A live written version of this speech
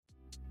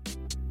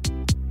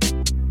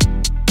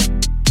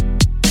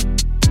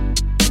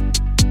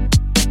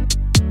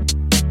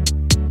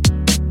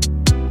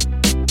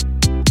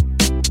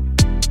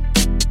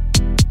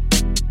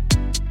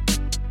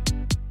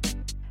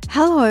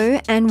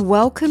and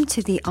welcome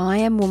to the I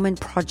Am Woman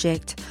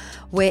Project,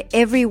 where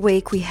every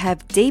week we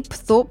have deep,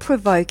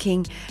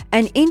 thought-provoking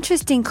and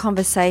interesting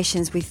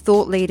conversations with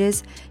thought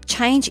leaders,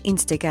 change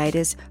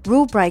instigators,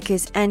 rule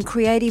breakers and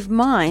creative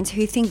minds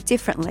who think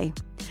differently,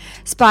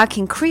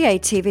 sparking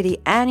creativity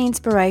and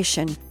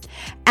inspiration.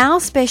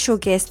 Our special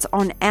guests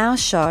on our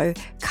show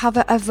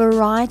cover a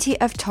variety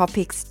of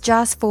topics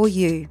just for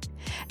you,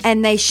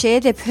 and they share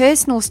their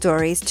personal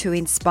stories to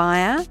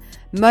inspire,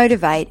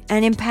 motivate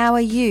and empower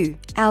you,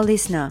 our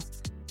listener.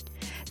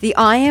 The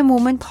I Am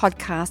Woman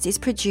podcast is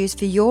produced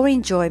for your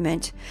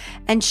enjoyment,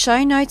 and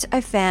show notes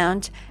are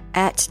found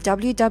at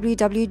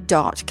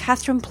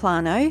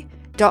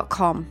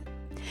www.catherineplano.com.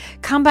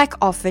 Come back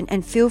often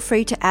and feel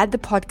free to add the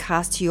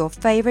podcast to your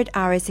favourite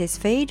RSS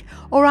feed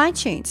or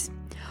iTunes.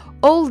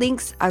 All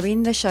links are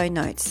in the show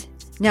notes.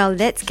 Now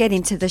let's get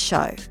into the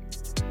show.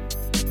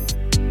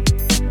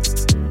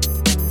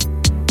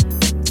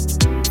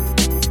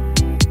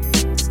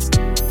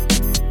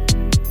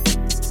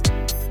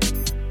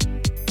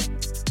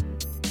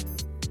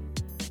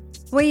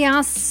 We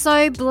are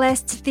so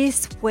blessed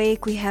this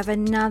week. We have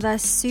another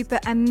super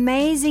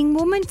amazing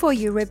woman for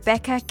you,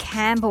 Rebecca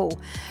Campbell.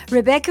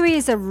 Rebecca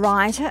is a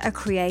writer, a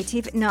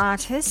creative, an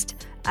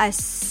artist, a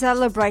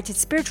celebrated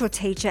spiritual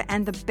teacher,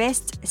 and the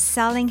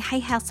best-selling Hay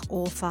House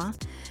author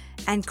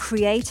and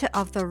creator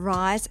of the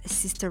Rise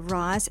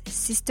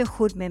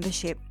Sisterhood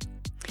membership.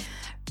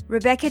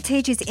 Rebecca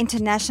teaches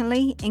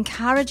internationally,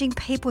 encouraging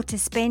people to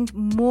spend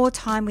more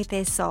time with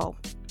their soul.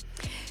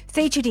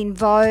 Featured in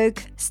Vogue,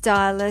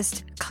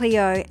 Stylist,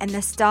 Clio and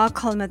the Style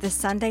column of the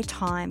Sunday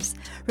Times,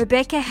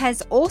 Rebecca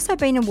has also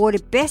been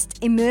awarded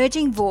Best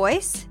Emerging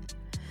Voice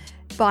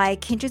by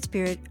Kindred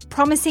Spirit,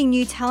 Promising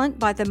New Talent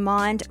by the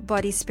Mind,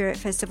 Body, Spirit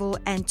Festival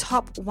and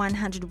Top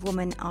 100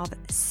 Woman of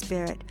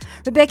Spirit.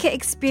 Rebecca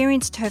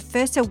experienced her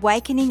first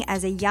awakening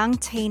as a young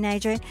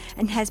teenager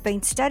and has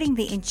been studying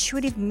the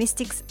intuitive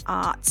mystics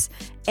arts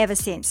ever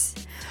since.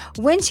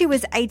 When she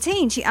was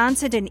 18, she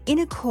answered an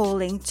inner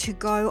calling to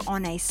go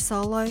on a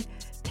solo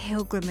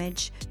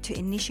pilgrimage to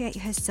initiate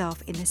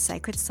herself in the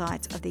sacred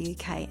sites of the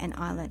UK and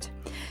Ireland.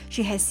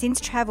 She has since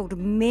travelled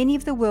many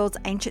of the world's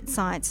ancient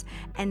sites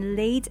and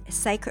leads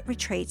sacred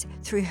retreats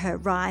through her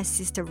Rise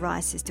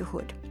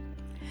Sisterhood.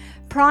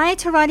 Prior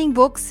to writing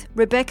books,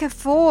 Rebecca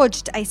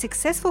forged a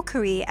successful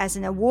career as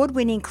an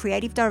award-winning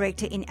creative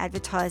director in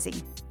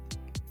advertising,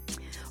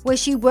 where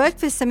she worked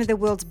for some of the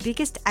world's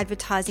biggest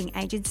advertising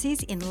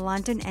agencies in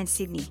London and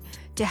Sydney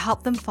to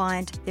help them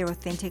find their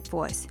authentic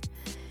voice.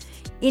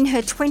 In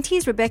her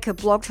 20s, Rebecca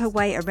blogged her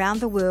way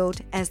around the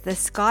world as the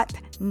Skype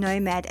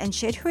nomad and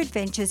shared her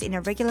adventures in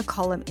a regular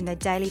column in the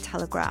Daily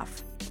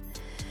Telegraph.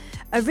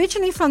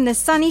 Originally from the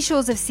sunny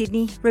shores of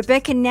Sydney,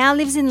 Rebecca now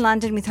lives in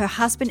London with her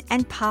husband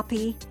and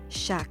puppy,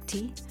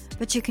 Shakti,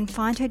 but you can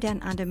find her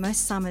down under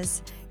most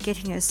summers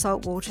getting her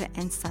saltwater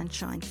and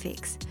sunshine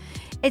fix.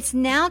 It's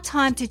now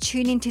time to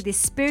tune into this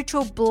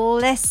spiritual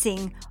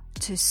blessing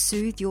to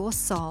soothe your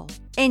soul.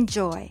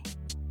 Enjoy.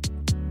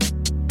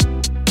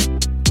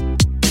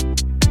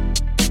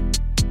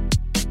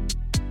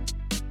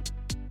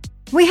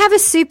 We have a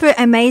super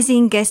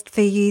amazing guest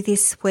for you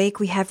this week.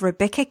 We have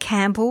Rebecca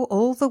Campbell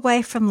all the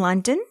way from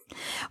London.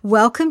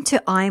 Welcome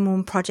to I Am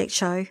Woman Project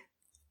Show.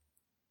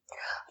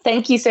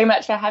 Thank you so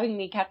much for having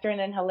me, Catherine,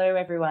 and hello,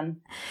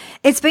 everyone.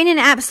 It's been an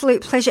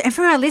absolute pleasure. And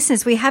for our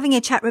listeners, we're having a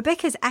chat.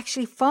 Rebecca's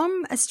actually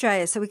from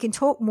Australia, so we can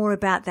talk more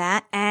about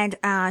that. And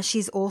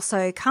she's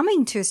also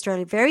coming to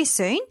Australia very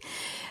soon.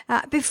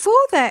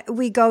 Before that,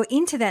 we go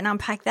into that and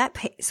unpack that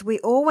piece. We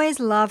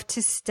always love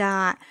to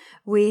start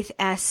with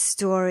our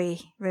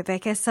story,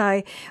 Rebecca.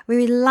 So we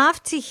would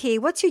love to hear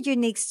what's your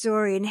unique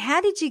story and how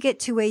did you get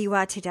to where you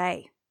are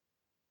today?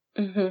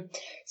 Mm-hmm.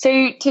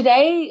 So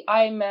today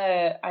I'm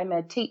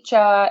a teacher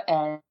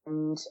and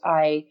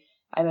I'm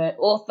an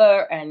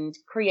author and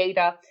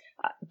creator.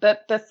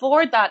 But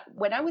before that,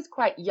 when I was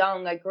quite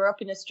young, I grew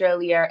up in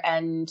Australia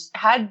and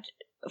had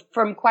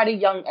from quite a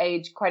young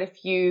age quite a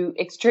few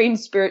extreme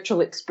spiritual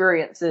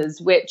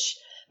experiences, which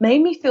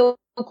made me feel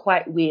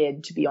quite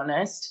weird, to be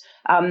honest.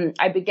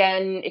 I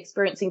began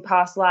experiencing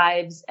past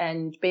lives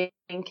and being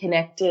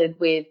connected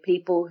with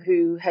people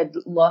who had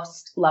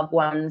lost loved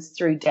ones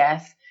through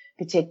death,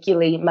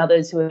 particularly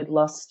mothers who had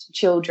lost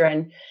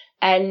children.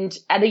 And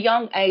at a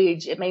young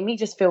age, it made me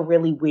just feel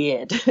really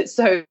weird.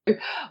 So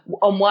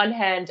on one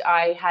hand,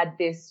 I had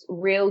this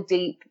real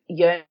deep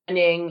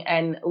yearning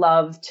and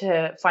love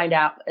to find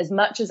out as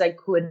much as I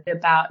could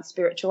about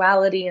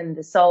spirituality and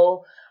the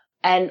soul.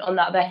 And on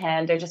the other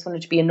hand, I just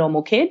wanted to be a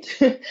normal kid.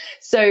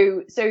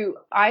 So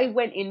I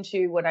went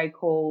into what I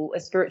call a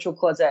spiritual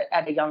closet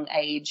at a young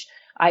age.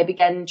 I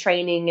began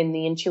training in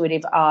the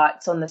intuitive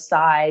arts on the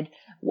side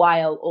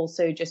while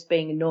also just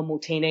being a normal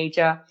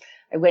teenager.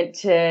 I went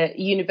to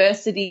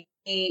university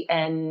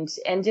and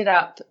ended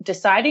up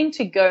deciding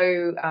to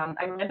go,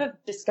 I remember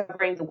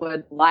discovering the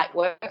word light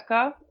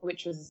worker,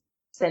 which was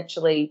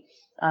essentially,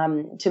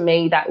 to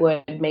me, that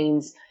word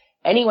means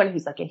anyone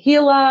who's like a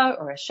healer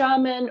or a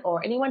shaman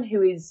or anyone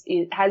who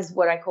has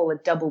what I call a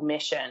double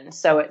mission.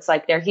 So it's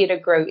like they're here to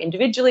grow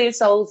individually as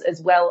souls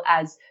as well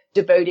as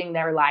devoting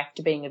their life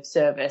to being of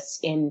service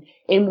in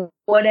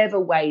whatever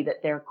way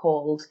that they're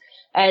called.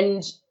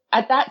 And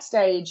at that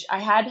stage, I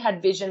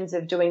had visions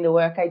of doing the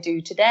work I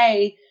do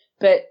today,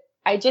 but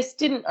I just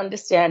didn't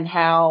understand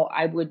how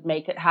I would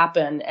make it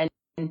happen.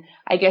 And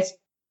I guess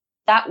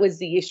that was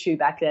the issue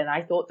back then.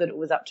 I thought that it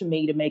was up to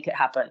me to make it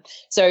happen.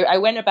 So I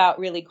went about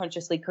really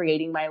consciously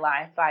creating my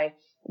life. I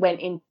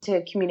went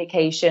into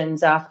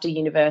communications after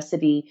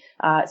university,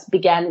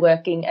 began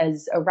working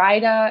as a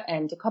writer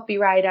and a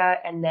copywriter,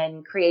 and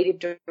then creative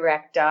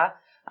director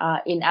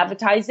in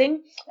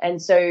advertising.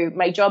 And so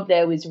my job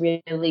there was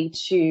really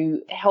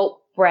to help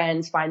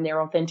brands find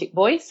their authentic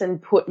voice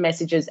and put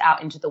messages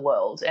out into the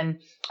world. And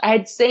I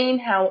had seen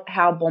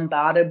how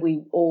bombarded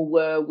we all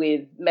were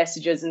with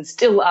messages and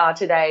still are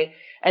today.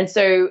 And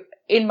so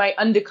in my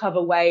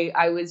undercover way,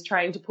 I was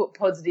trying to put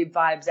positive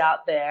vibes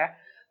out there.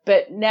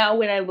 But now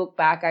when I look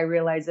back, I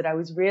realize that I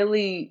was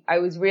really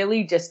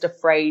just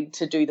afraid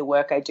to do the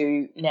work I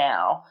do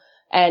now.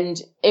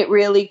 And it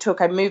really took,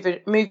 I moved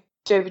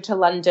over to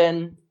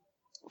London,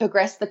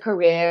 progressed the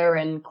career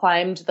and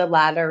climbed the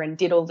ladder and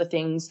did all the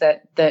things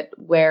that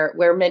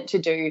we're meant to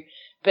do.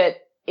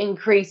 But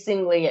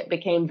increasingly it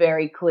became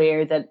very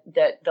clear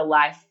that the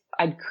life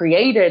I'd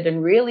created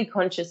and really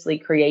consciously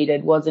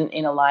created wasn't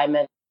in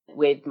alignment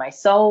with my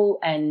soul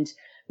and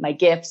my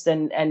gifts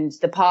and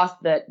the path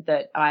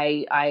that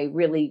I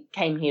really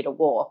came here to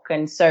walk.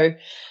 And so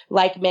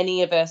like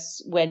many of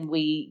us, when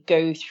we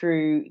go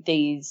through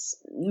these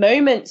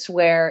moments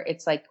where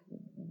it's like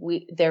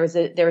there is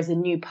a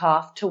new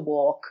path to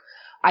walk,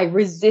 I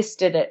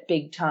resisted it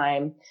big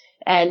time.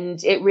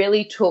 And it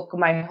really took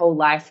my whole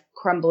life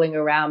crumbling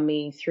around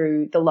me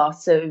through the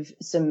loss of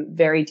some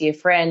very dear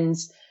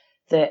friends,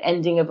 the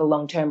ending of a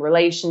long-term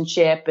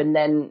relationship, and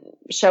then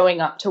showing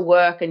up to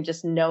work and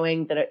just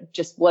knowing that it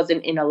just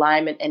wasn't in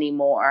alignment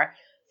anymore,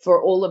 for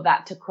all of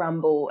that to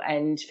crumble.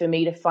 And for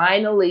me to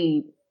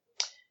finally,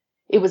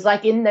 it was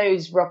like in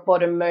those rock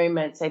bottom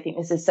moments, I think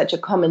this is such a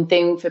common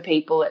thing for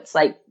people. It's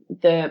like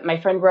my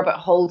friend Robert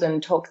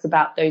Holden talks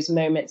about those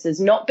moments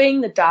as not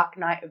being the dark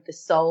night of the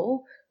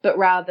soul, but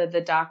rather the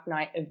dark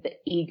night of the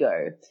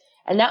ego.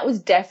 And that was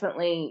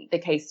definitely the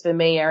case for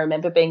me. I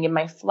remember being in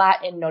my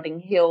flat in Notting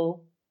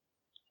Hill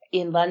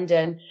in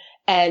London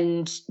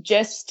and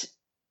just,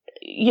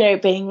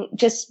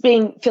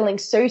 feeling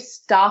so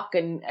stuck,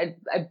 and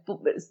I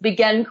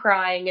began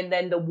crying, and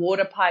then the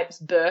water pipes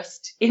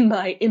burst in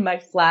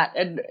my flat.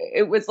 And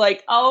it was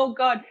like, oh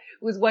God,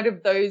 it was one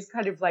of those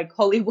kind of like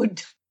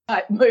Hollywood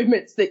type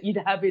moments that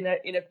you'd have in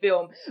a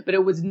film, but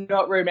it was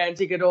not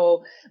romantic at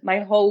all.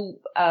 My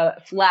whole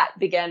flat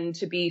began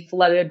to be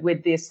flooded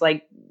with this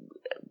like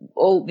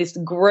all this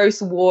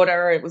gross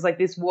water. It was like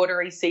this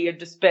watery sea of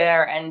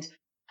despair. And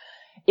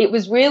it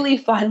was really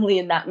finally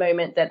in that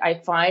moment that I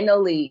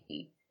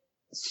finally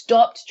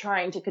stopped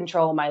trying to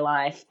control my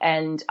life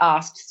and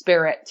asked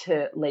Spirit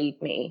to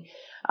lead me.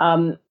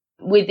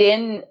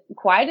 Within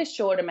quite a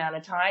short amount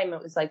of time,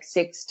 it was like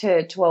 6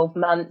 to 12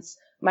 months,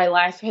 my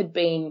life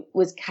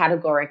was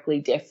categorically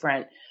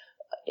different.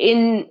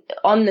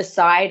 On the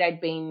side, I'd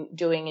been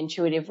doing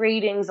intuitive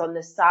readings. On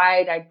the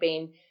side, I'd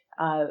been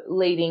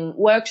leading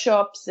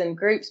workshops and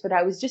groups, but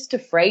I was just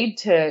afraid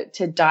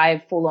to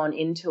dive full on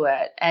into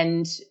it.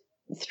 And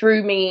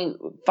through me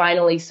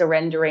finally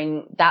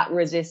surrendering that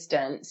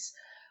resistance,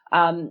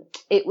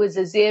 it was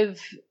as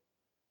if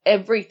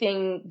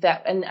everything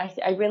that, and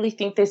I really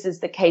think this is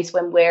the case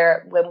when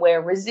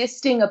we're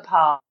resisting a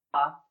path,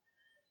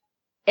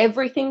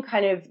 everything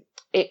kind of,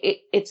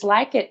 it's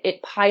like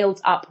it piled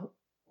up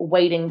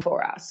waiting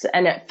for us.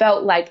 And it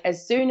felt like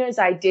as soon as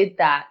I did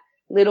that,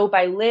 little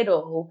by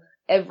little,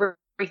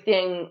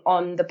 everything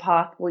on the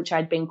path which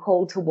I'd been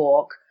called to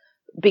walk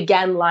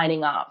began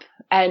lining up.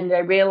 And I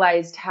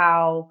realized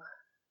how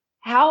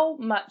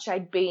much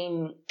I'd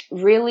been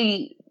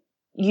really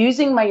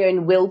using my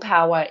own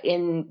willpower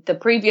in the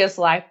previous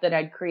life that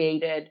I'd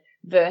created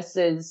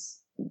versus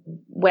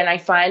when I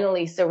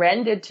finally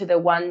surrendered to the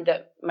one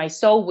that my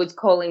soul was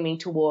calling me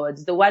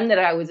towards, the one that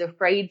I was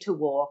afraid to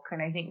walk.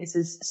 And I think this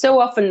is so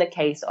often the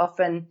case.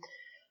 Often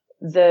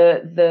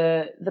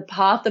the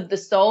path of the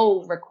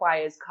soul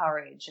requires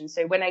courage. And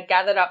so when I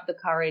gathered up the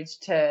courage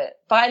to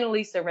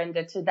finally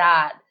surrender to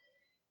that,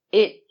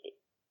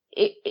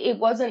 it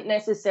wasn't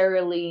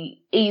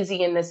necessarily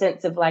easy in the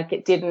sense of like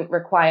it didn't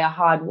require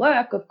hard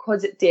work. Of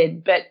course it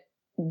did, but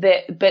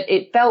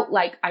it felt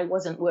like I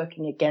wasn't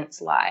working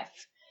against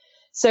life.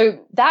 So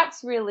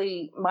that's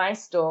really my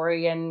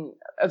story. And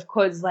of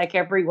course, like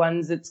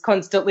everyone's, it's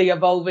constantly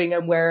evolving,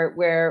 and where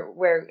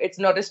it's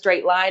not a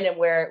straight line, and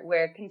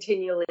we're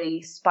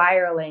continually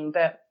spiraling.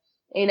 But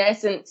in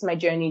essence, my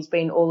journey's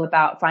been all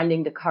about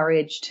finding the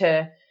courage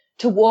to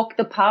walk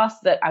the path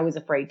that I was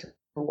afraid to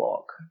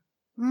walk.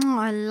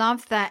 I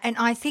love that. And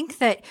I think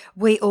that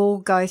we all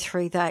go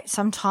through that.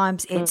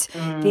 Sometimes it's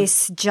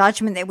this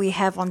judgment that we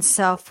have on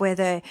self,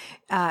 whether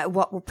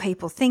what will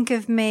people think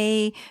of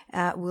me?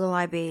 Will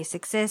I be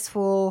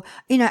successful?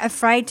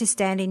 Afraid to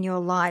stand in your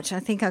light.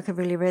 I think I could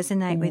really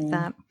resonate with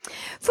that.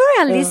 For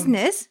our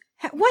listeners,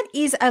 what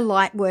is a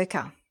light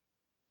worker?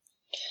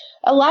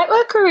 A light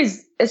worker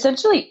is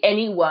essentially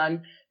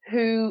anyone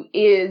who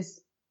is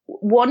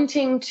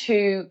wanting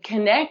to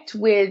connect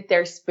with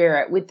their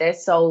spirit, with their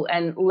soul,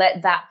 and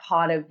let that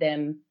part of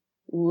them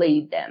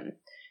lead them.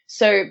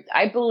 So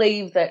I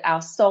believe that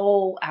our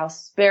soul, our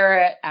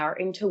spirit, our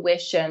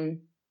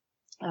intuition,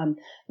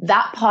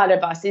 that part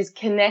of us is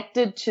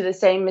connected to the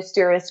same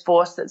mysterious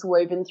force that's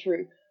woven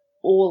through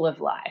all of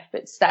life.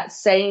 It's that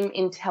same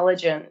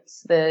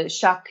intelligence, the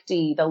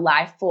Shakti, the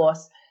life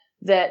force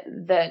that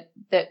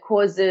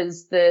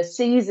causes the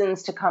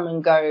seasons to come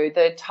and go,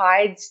 the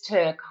tides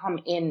to come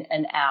in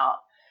and out.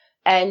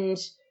 And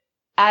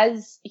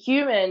as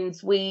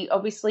humans, we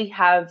obviously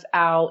have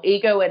our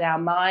ego and our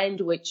mind,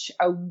 which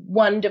are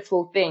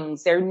wonderful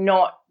things. They're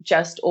not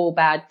just all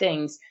bad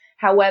things.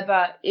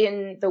 However,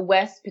 in the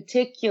West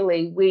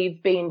particularly,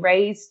 we've been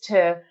raised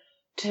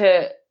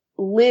to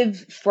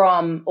live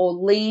from or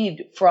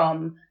lead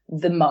from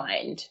the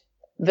mind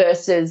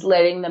versus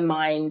letting the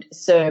mind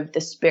serve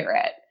the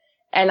spirit.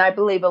 And I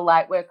believe a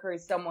light worker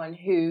is someone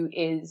who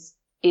is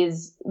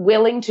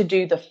willing to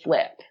do the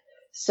flip.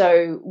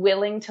 So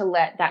willing to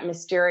let that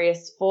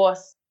mysterious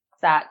force,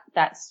 that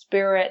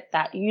spirit,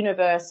 that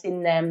universe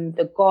in them,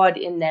 the God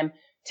in them,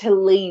 to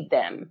lead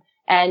them.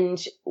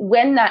 And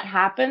when that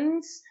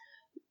happens,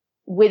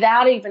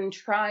 without even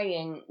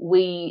trying,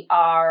 we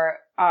are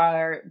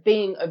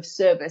being of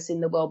service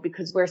in the world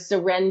because we're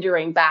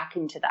surrendering back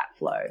into that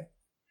flow.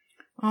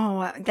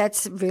 Oh,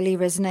 that's really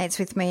resonates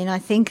with me. And I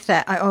think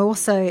that I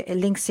also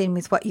links in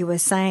with what you were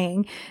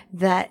saying,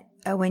 that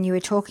when you were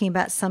talking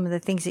about some of the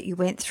things that you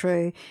went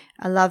through,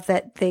 I love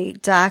that the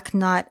dark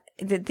night,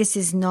 that this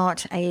is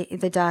not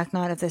the dark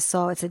night of the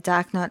soul, it's a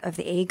dark night of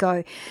the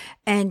ego.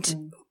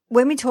 And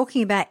when we're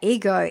talking about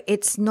ego,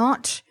 it's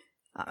not,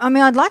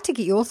 I'd like to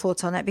get your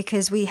thoughts on it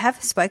because we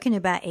have spoken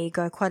about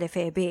ego quite a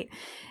fair bit.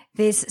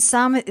 There's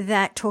some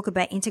that talk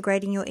about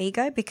integrating your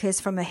ego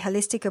because from a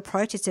holistic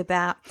approach, it's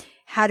about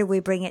how do we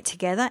bring it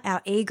together?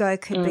 Our ego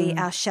could be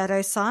our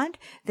shadow side,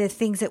 the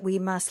things that we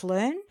must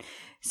learn.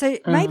 So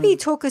maybe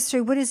talk us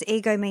through, what does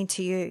ego mean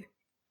to you?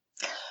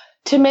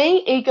 To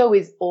me, ego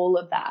is all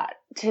of that.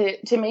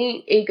 To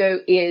me, ego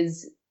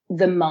is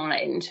the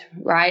mind,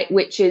 right?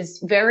 Which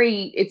is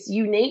it's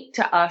unique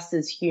to us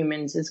as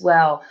humans as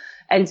well.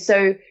 And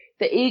so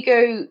the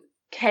ego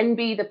can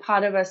be the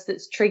part of us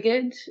that's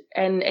triggered,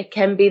 and it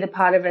can be the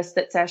part of us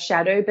that's our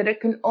shadow, but it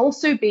can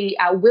also be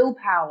our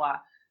willpower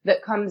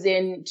that comes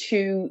in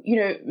to,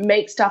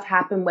 make stuff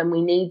happen when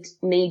we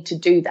need to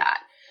do that.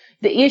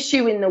 The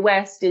issue in the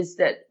West is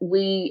that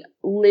we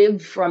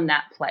live from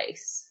that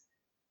place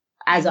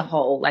as a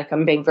whole. Like,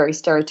 I'm being very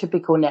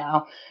stereotypical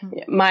now.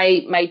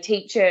 My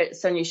teacher,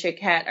 Sonia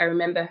Choquette, I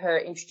remember her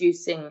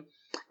introducing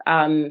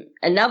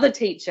another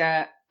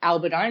teacher,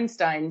 Albert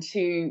Einstein,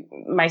 to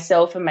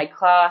myself and my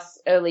class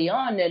early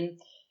on.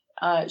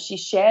 And she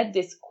shared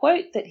this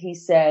quote that he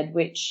said,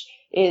 which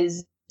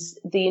is,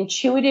 the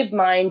intuitive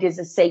mind is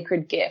a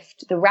sacred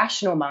gift. The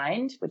rational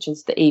mind, which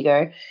is the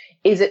ego,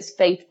 is its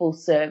faithful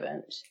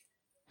servant.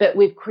 But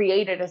we've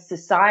created a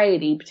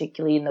society,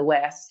 particularly in the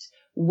West,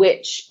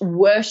 which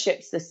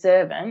worships the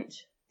servant,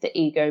 the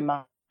ego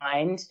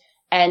mind,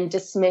 and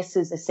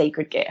dismisses the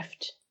sacred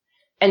gift.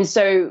 And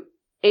so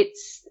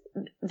it's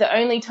the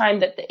only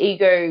time that the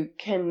ego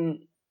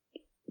can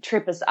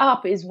trip us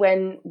up is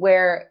when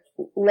we're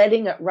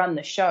letting it run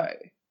the show.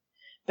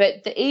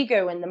 But the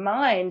ego and the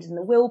mind and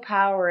the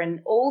willpower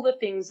and all the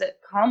things that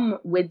come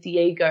with the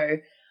ego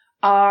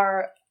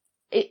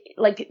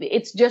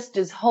it's just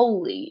as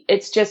holy.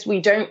 It's just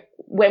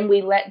when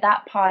we let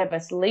that part of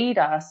us lead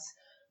us,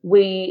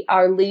 we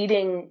are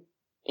leading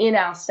in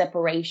our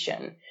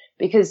separation,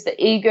 because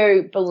the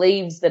ego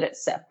believes that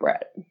it's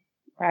separate,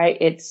 right?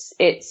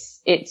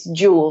 It's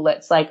dual.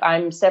 It's like,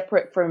 I'm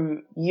separate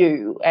from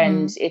you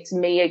and it's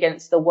me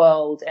against the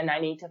world, and I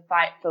need to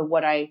fight for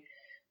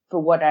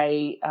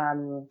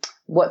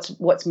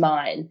what's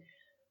mine.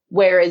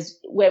 Whereas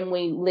when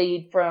we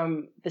lead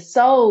from the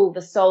soul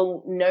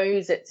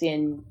knows it's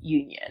in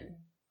union,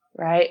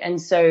 right? And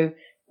so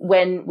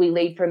when we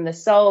lead from the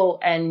soul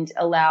and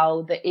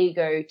allow the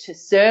ego to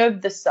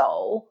serve the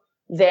soul,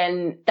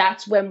 then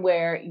that's when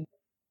we're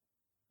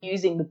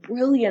using the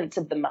brilliance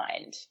of the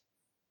mind.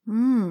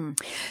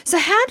 So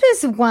how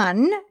does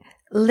one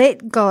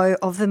let go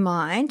of the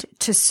mind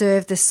to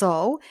serve the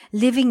soul,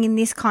 living in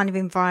this kind of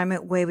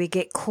environment where we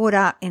get caught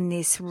up in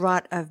this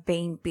rut of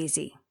being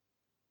busy?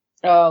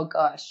 Oh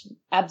gosh,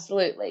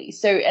 absolutely.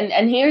 So,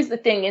 and here's the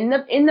thing, in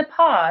the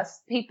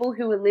past, people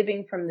who were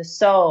living from the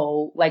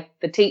soul, like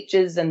the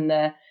teachers and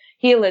the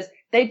healers,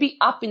 they'd be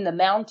up in the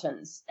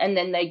mountains and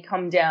then they'd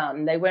come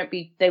down. They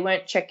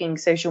weren't checking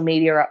social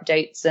media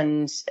updates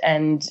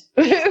and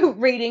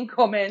reading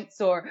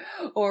comments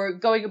or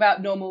going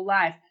about normal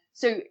life.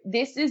 So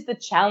this is the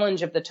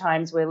challenge of the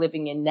times we're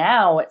living in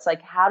now. It's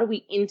like, how do we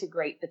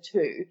integrate the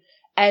two?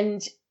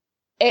 And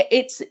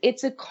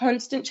it's a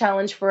constant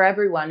challenge for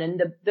everyone.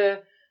 And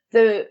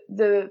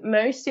the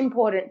most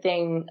important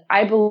thing,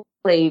 I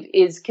believe,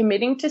 is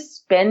committing to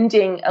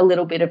spending a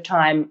little bit of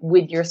time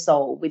with your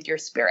soul, with your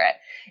spirit.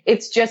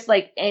 It's just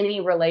like any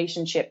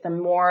relationship. The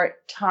more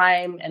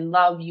time and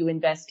love you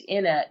invest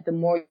in it, the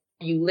more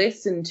you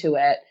listen to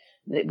it,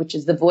 which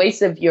is the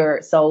voice of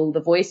your soul, the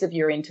voice of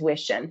your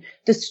intuition,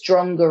 the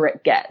stronger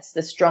it gets,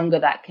 the stronger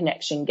that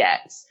connection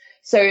gets.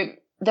 So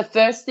the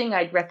first thing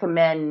I'd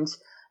recommend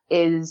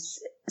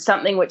is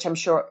something which I'm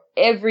sure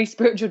every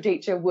spiritual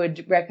teacher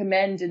would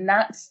recommend, and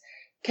that's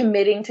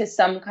committing to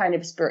some kind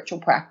of spiritual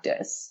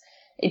practice.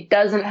 It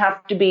doesn't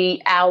have to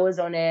be hours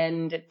on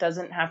end. It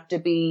doesn't have to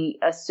be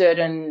a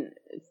certain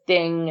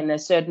thing in a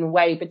certain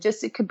way, but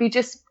it could be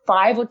just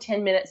 5 or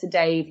 10 minutes a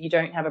day if you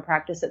don't have a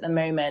practice at the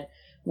moment,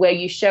 where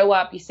you show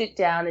up, you sit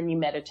down and you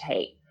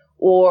meditate,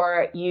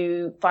 or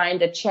you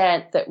find a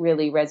chant that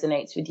really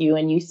resonates with you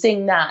and you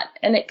sing that.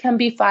 And it can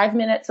be 5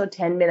 minutes or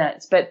 10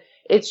 minutes, but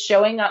it's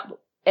showing up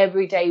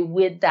every day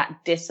with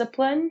that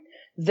discipline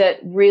that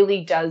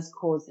really does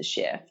cause the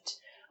shift.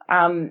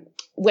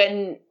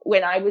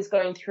 When I was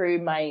going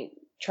through my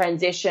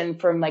transition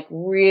from like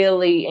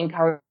really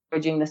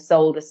encouraging the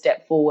soul to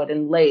step forward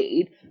and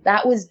lead,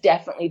 that was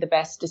definitely the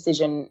best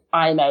decision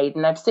I made.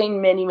 And I've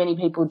seen many, many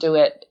people do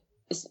it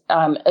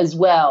as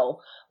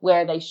well,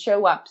 where they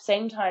show up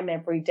same time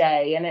every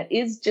day. And it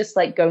is just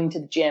like going to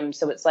the gym.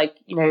 So it's like,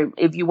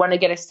 if you want to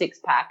get a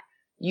 6-pack,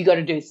 you got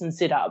to do some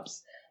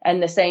sit-ups.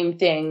 And the same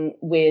thing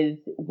with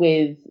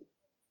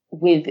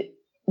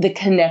the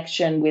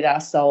connection with our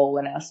soul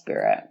and our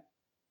spirit.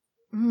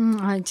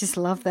 I just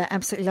love that.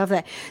 Absolutely love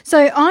that.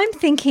 So I'm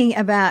thinking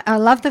about, I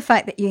love the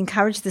fact that you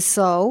encourage the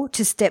soul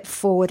to step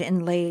forward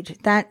and lead.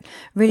 That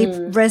really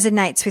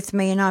resonates with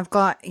me. And I've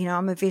got,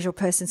 I'm a visual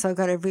person, so I've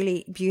got a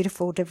really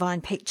beautiful divine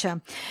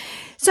picture.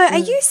 So are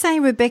you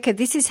saying, Rebecca,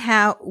 this is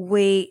how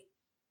we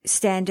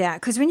stand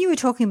out? Because when you were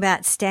talking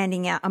about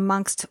standing out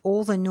amongst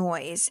all the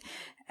noise,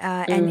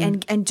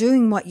 and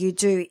doing what you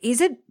do,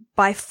 is it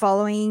by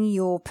following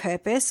your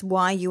purpose,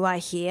 why you are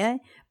here,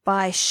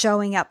 by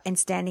showing up and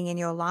standing in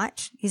your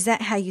light? Is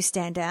that how you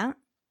stand out?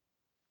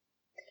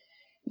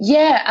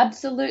 Yeah,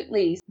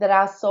 absolutely. That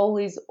our soul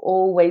is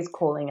always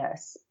calling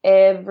us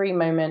every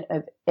moment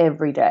of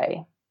every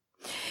day.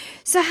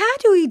 So how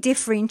do we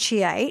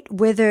differentiate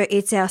whether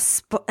it's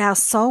our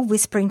soul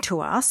whispering to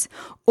us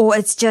or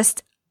it's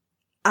just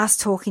us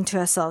talking to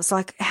ourselves?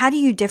 Like, how do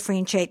you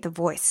differentiate the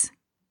voice?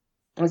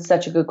 It's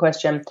such a good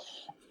question.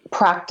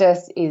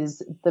 Practice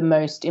is the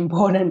most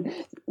important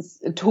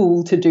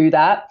tool to do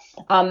that.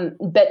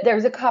 But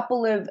there's a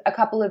couple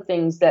of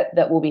things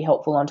that will be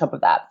helpful on top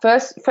of that.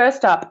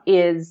 First up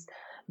is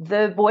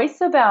the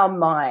voice of our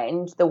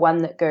mind, the one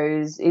that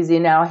is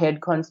in our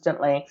head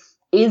constantly,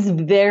 is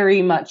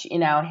very much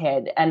in our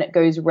head, and it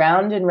goes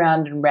round and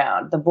round and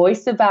round. The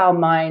voice of our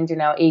mind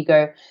and our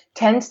ego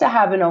tends to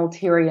have an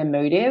ulterior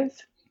motive.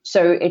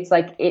 So it's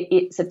like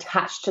it's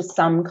attached to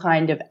some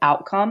kind of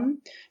outcome.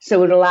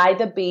 So it'll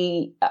either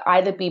be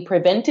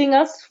preventing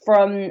us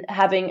from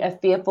having a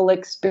fearful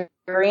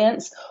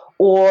experience,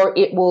 or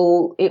it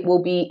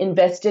will be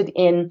invested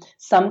in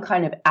some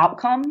kind of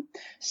outcome.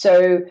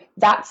 So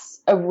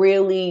that's a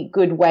really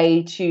good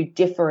way to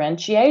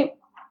differentiate.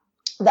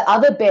 The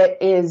other bit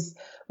is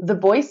the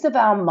voice of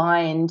our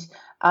mind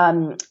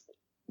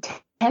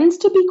tends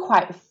to be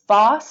quite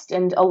fast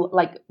and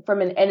like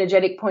from an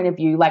energetic point of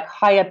view, like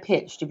higher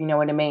pitched, if you know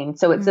what I mean.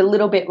 So it's a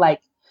little bit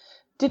like,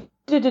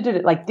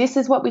 like this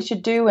is what we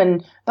should do,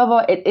 and blah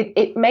blah.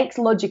 It makes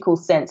logical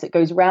sense. It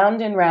goes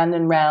round and round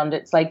and round.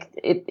 It's like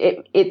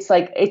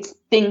it's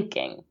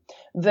thinking,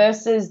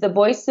 versus the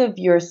voice of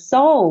your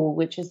soul,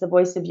 which is the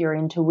voice of your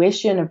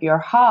intuition, of your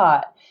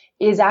heart,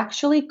 is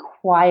actually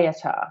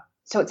quieter.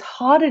 So it's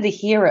harder to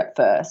hear at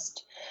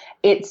first.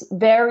 It's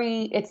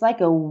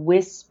like a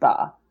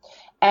whisper.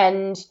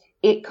 And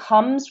it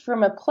comes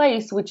from a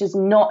place which is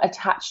not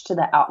attached to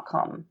the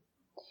outcome.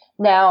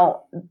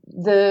 Now,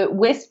 the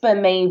whisper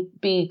may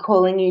be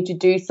calling you to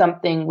do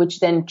something which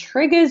then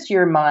triggers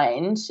your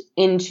mind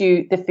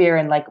into the fear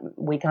and like,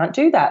 we can't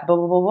do that, blah,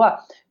 blah, blah, blah.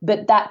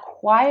 But that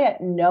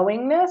quiet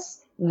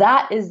knowingness,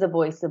 that is the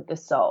voice of the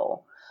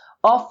soul.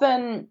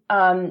 Often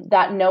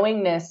that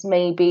knowingness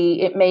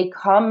may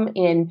come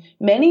in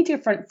many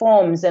different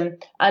forms,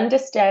 and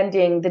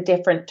understanding the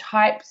different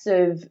types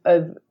of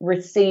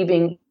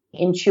receiving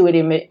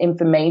intuitive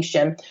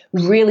information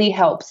really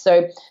helps.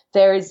 So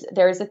there's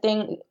a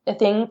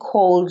thing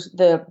called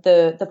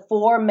the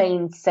four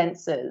main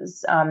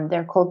senses.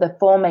 They're called the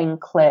four main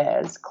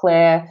clairs.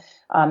 Clair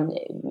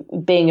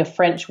being a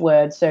French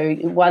word, so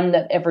one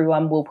that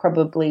everyone will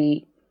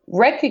probably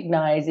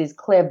recognize is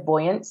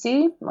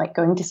clairvoyancy, like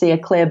going to see a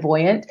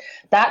clairvoyant.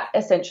 That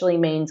essentially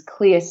means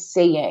clear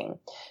seeing.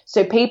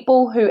 So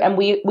people who, and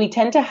we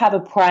tend to have a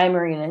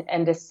primary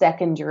and a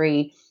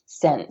secondary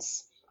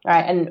sense,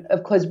 right? And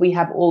of course we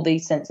have all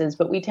these senses,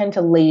 but we tend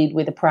to lead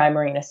with a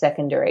primary and a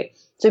secondary.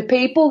 So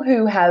people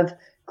who have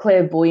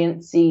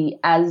clairvoyancy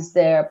as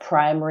their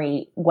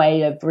primary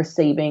way of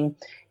receiving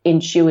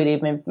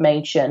intuitive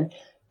information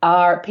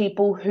are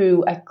people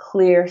who are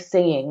clear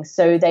seeing.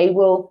 So they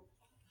will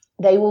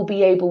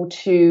be able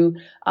to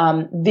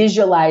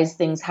visualize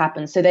things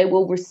happen. So they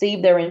will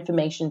receive their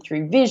information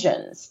through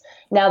visions.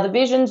 Now, the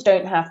visions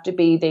don't have to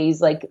be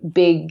these like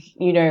big,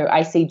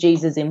 I see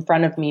Jesus in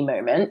front of me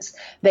moments.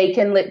 They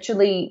can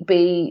literally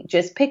be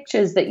just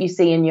pictures that you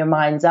see in your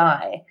mind's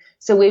eye.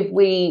 So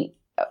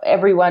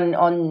everyone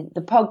on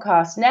the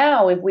podcast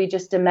now, if we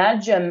just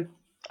imagine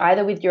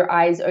either with your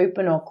eyes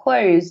open or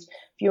closed,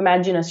 if you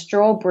imagine a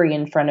strawberry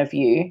in front of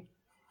you,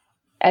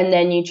 and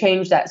then you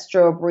change that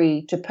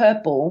strawberry to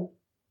purple,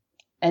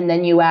 and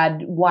then you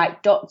add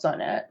white dots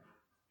on it,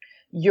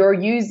 you're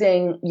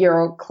using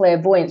your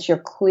clairvoyance, your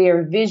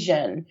clear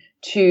vision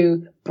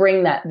to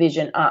bring that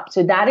vision up.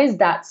 So that is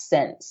that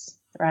sense,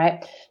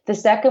 right? The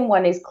second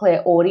one is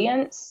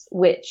clairaudience,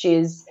 which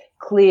is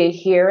clear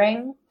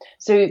hearing.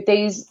 So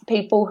these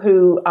people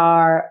who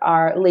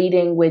are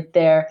leading with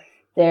their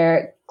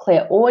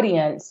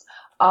clairaudience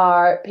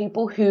are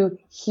people who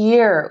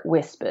hear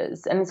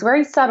whispers, and it's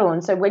very subtle.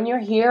 And so when you're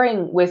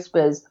hearing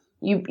whispers,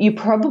 you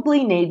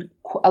probably need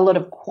a lot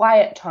of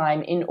quiet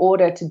time in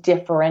order to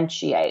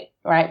differentiate,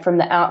 right, from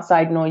the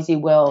outside noisy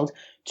world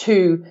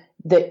to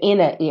the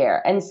inner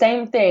ear. And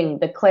same thing,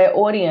 the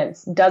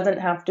clairaudience doesn't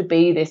have to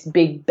be this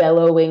big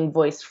bellowing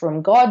voice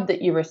from God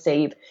that you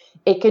receive.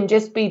 It can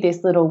just be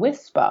this little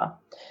whisper.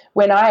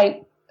 When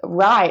I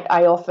write,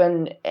 I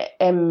often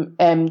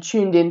am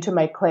tuned into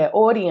my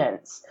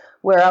clairaudience,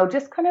 where I'll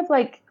just kind of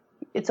like,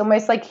 it's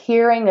almost like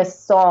hearing a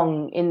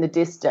song in the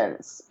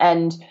distance,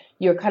 and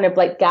you're kind of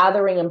like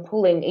gathering and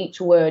pulling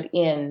each word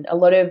in. A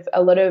lot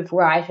of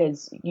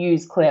writers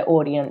use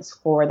clairaudience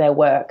for their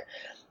work.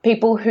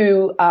 People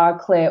who are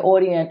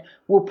clairaudient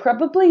will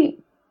probably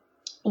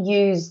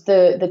use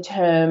the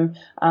term,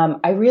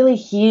 I really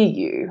hear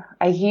you.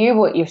 I hear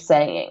what you're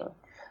saying.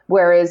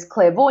 Whereas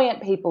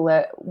clairvoyant people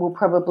will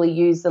probably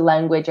use the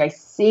language, I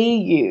see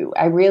you.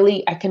 I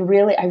really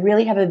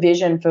have a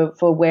vision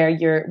for where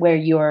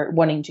you're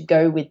wanting to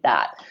go with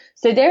that.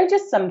 So there are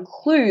just some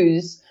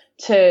clues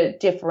to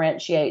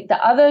differentiate.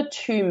 The other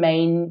two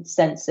main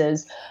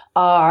senses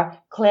are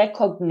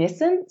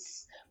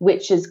claircognizance,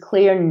 which is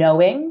clear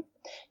knowing.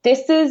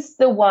 This is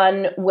the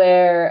one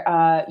where,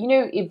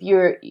 if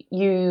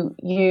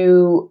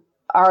you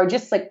are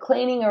just like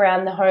cleaning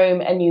around the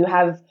home and you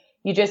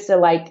just are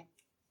like,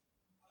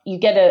 you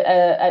get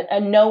a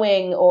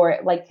knowing, or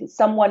like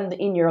someone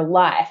in your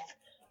life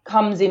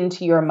comes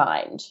into your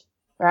mind,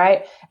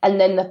 right?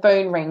 And then the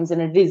phone rings and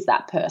it is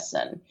that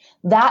person.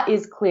 That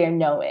is clear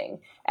knowing.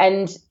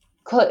 And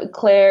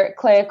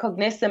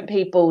claircognizant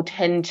people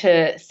tend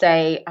to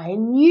say, I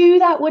knew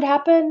that would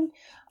happen.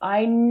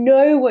 I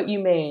know what you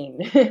mean.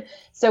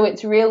 So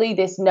it's really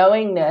this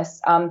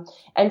knowingness.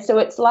 And so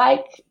it's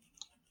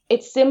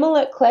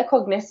similar,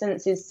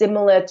 claircognizance is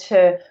similar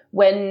to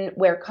when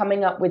we're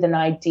coming up with an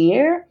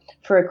idea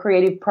for a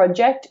creative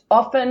project.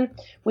 Often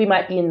we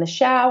might be in the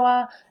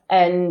shower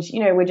and,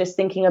 we're just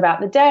thinking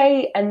about the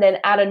day, and then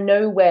out of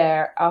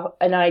nowhere,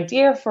 an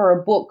idea for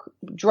a book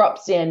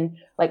drops in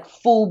like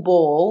full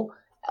ball.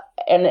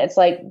 And it's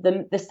like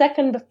the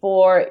second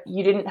before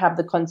you didn't have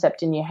the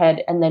concept in your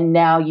head, and then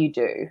now you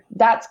do.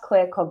 That's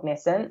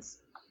claircognizance.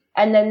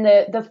 And then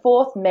the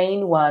fourth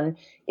main one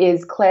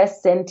is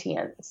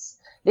clairsentience.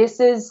 This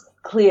is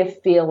clear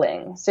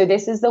feeling. So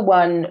this is the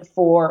one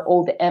for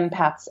all the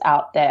empaths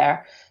out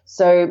there.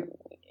 So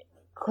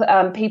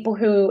people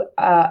who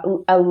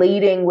are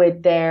leading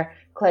with their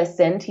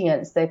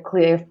clairsentience, their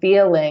clear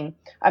feeling,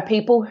 are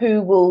people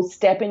who will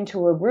step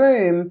into a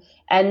room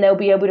and they'll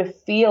be able to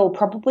feel,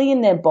 probably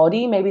in their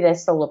body, maybe their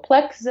solar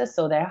plexus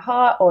or their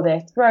heart or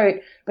their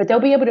throat, but they'll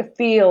be able to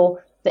feel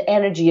the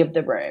energy of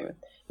the room.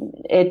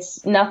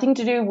 It's nothing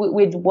to do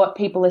with what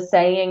people are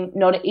saying,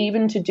 not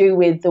even to do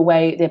with the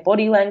way their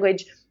body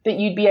language, but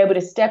you'd be able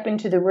to step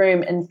into the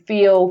room and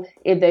feel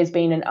if there's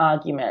been an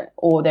argument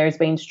or there's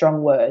been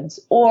strong words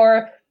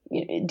or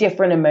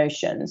different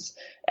emotions.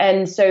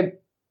 And so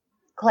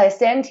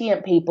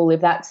clairsentient people,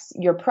 if that's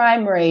your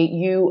primary,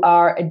 you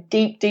are a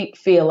deep, deep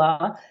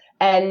feeler.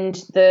 And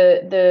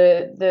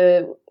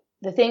the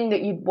thing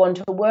that you want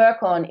to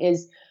work on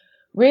is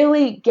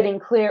really getting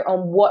clear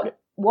on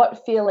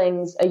what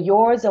feelings are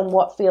yours and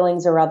what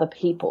feelings are other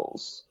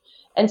people's.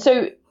 And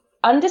so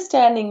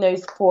understanding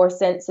those four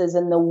senses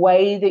and the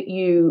way that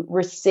you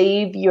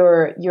receive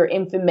your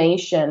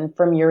information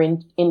from your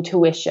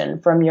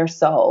intuition, from your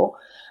soul,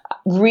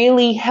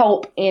 really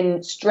help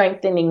in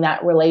strengthening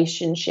that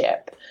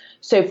relationship.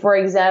 So, for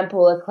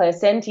example, a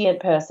clairsentient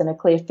person, a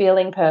clear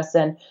feeling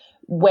person,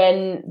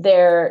 when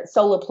their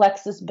solar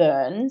plexus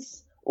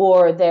burns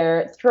or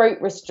their throat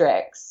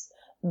restricts,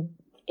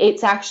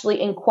 it's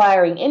actually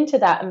inquiring into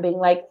that and being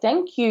like,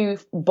 thank you,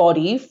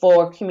 body,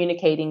 for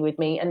communicating with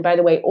me. And by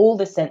the way, all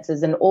the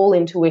senses and all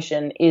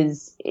intuition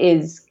is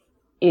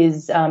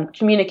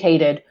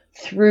communicated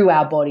through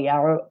our body.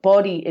 Our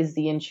body is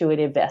the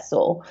intuitive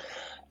vessel.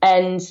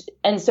 And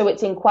so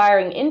it's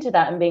inquiring into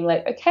that and being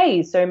like,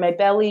 okay, so my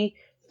belly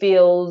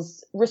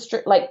feels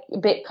like a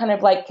bit kind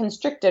of like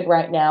constricted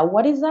right now.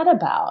 What is that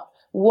about?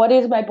 What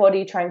is my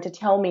body trying to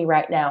tell me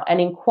right now?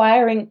 And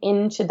inquiring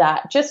into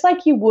that, just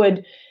like you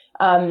would.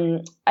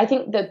 I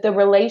think that the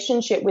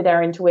relationship with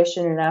our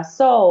intuition and our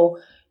soul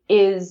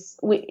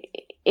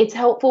it's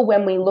helpful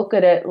when we look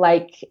at it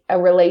like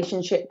a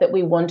relationship that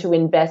we want to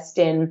invest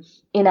in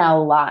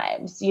our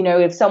lives. You know,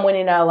 if someone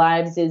in our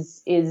lives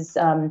is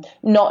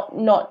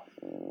not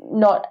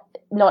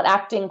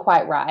acting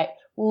quite right,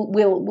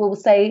 we'll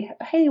say,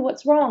 hey,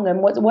 what's wrong?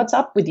 And what's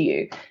up with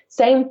you?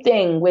 Same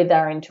thing with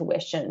our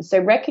intuition. So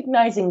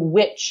recognizing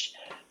which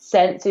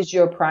sense is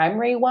your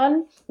primary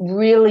one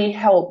really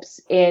helps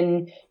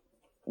in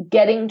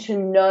getting to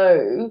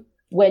know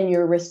when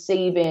you're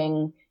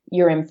receiving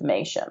your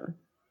information.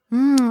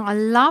 I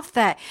love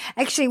that.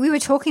 Actually, we were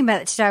talking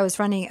about it today. I was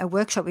running a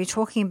workshop. We were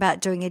talking about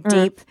doing a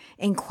deep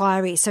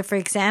inquiry. So, for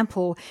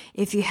example,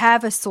 if you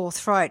have a sore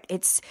throat,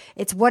 it's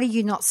what are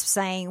you not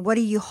saying? What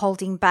are you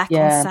holding back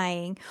on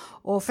saying?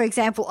 Or, for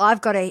example, I've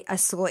got a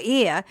sore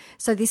ear.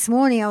 So this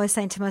morning I was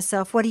saying to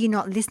myself, what are you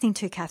not listening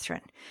to,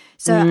 Catherine?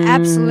 So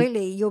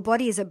absolutely, your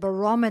body is a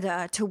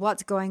barometer to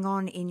what's going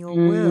on in your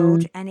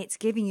world, and it's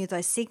giving you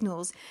those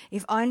signals.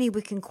 If only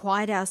we can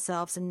quiet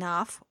ourselves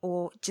enough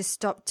or just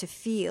stop to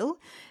feel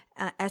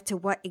as to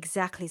what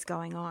exactly is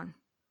going on.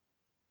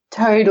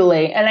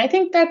 Totally. And I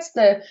think that's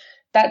the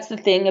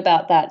thing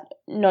about that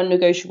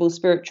non-negotiable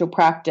spiritual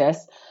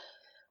practice.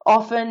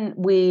 Often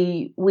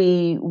we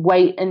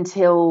wait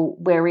until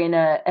we're in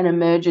an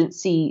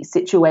emergency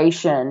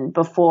situation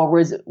before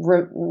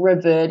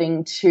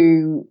reverting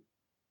to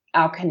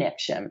our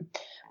connection.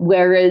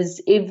 Whereas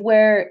if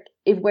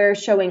we're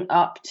showing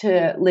up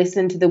to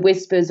listen to the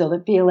whispers or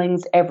the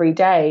feelings every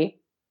day,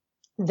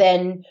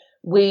 then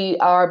we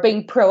are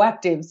being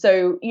proactive.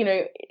 So, you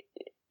know,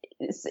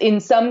 in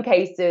some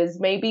cases,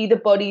 maybe the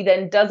body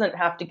then doesn't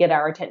have to get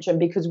our attention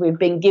because we've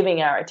been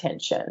giving our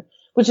attention,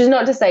 which is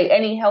not to say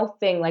any health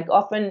thing. Like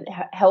often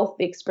health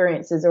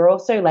experiences are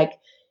also like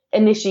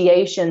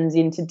initiations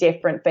into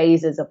different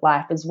phases of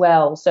life as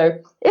well. So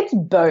it's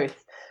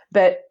both.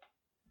 But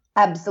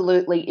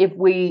absolutely, if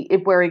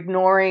we're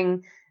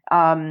ignoring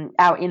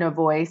our inner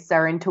voice,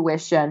 our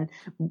intuition,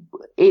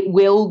 it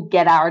will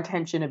get our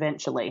attention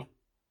eventually.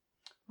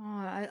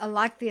 Oh, I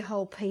like the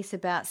whole piece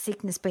about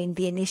sickness being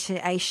the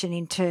initiation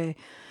into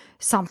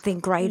something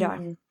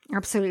greater.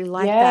 Absolutely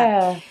like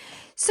that.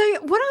 So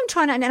what I'm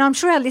trying to, and I'm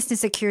sure our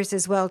listeners are curious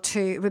as well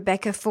too,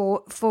 Rebecca,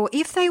 for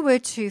if they were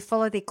to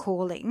follow their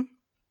calling,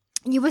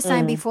 you were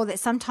saying before that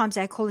sometimes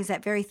our calling is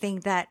that very thing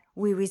that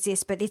we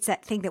resist, but it's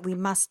that thing that we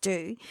must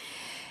do.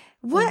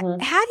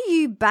 How do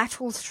you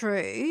battle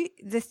through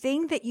the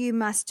thing that you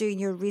must do and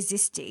you're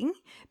resisting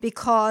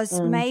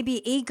because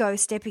maybe ego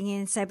stepping in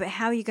and say, but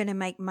how are you going to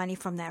make money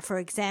from that? For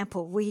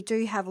example, we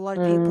do have a lot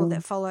of people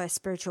that follow a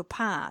spiritual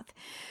path,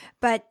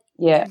 but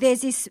there's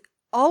this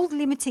old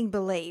limiting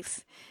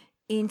belief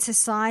in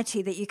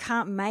society that you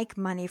can't make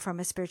money from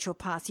a spiritual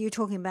path. So you're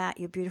talking about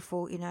your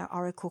beautiful,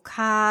 oracle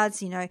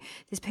cards,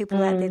 there's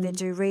people out there that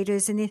do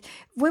readers. And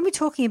when we're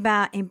talking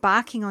about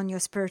embarking on your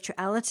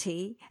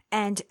spirituality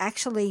and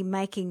actually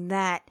making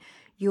that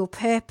your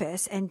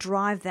purpose and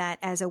drive that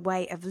as a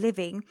way of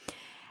living,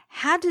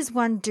 how does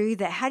one do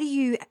that? How do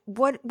you,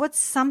 what's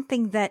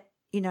something that,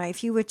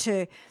 if you were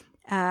to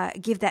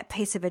give that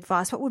piece of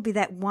advice, what would be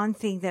that one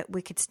thing that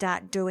we could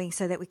start doing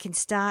so that we can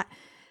start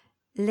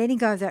letting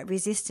go of that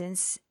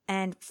resistance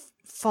and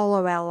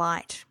follow our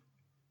light?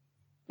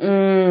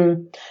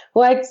 Well,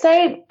 I'd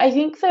say I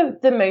think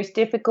the most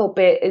difficult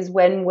bit is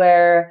when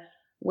we're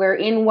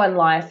in one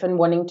life and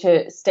wanting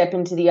to step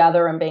into the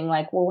other and being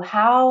like, well,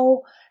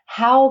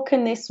 how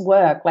can this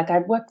work? Like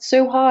I've worked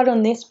so hard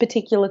on this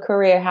particular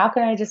career. How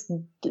can I just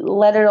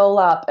let it all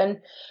up? And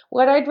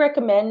what I'd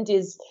recommend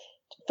is,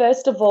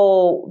 first of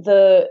all,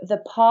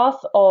 the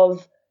path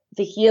of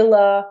the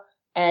healer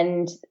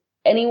and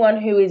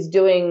anyone who is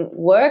doing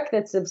work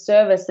that's of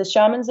service. The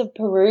shamans of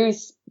Peru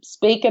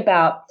speak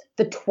about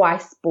the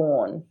twice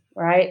born,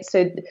 right?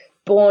 So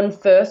born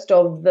first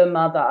of the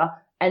mother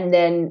and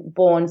then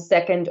born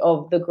second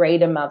of the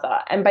greater mother.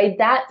 And by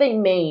that they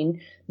mean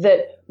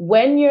that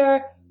when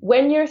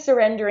you're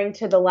surrendering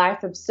to the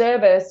life of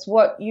service,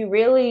 what you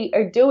really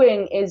are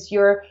doing is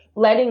you're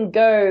letting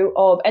go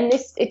of, and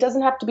this, it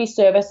doesn't have to be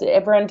service.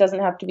 Everyone doesn't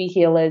have to be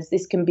healers.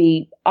 This can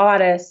be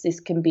artists. This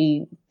can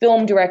be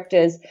film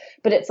directors.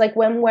 But it's like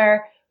when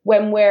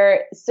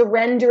we're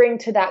surrendering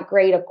to that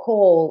greater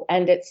call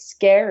and it's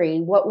scary,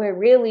 what we're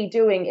really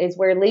doing is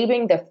we're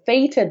leaving the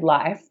fated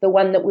life, the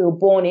one that we were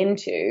born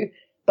into,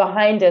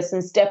 behind us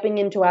and stepping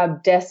into our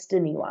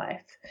destiny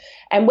life.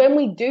 And when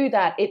we do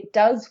that, it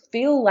does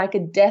feel like a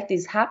death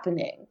is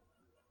happening,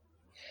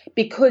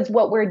 because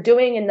what we're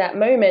doing in that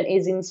moment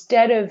is,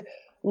 instead of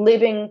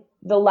living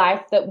the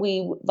life that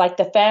we, like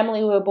the family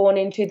we were born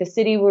into, the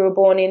city we were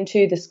born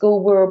into, the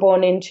school we were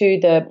born into,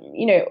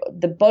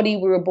 the body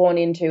we were born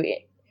into.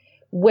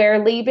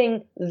 We're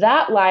leaving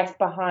that life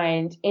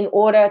behind in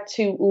order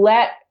to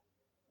let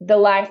the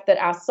life that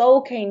our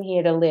soul came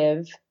here to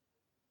live,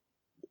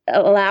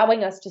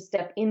 allowing us to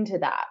step into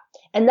that.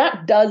 And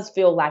that does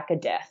feel like a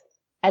death.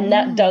 And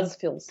that does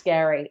feel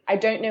scary. I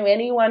don't know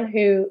anyone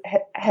who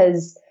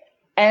has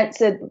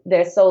answered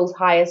their soul's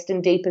highest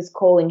and deepest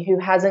calling who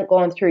hasn't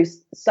gone through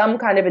some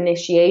kind of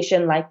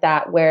initiation like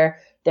that, where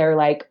they're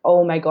like,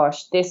 oh my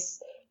gosh,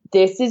 this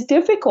is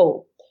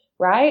difficult,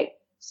 right?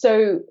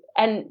 So,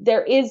 and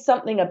there is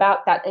something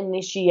about that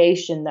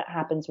initiation that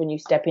happens when you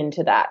step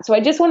into that. So I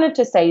just wanted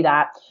to say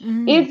that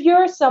if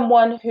you're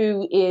someone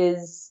who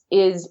is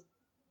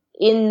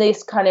in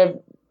this kind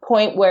of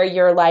point where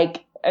you're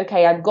like,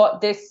 okay, I've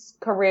got this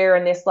career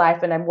in this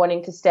life and I'm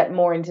wanting to step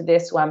more into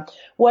this one,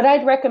 what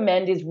I'd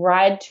recommend is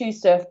ride 2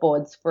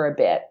 surfboards for a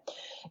bit.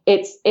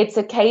 It's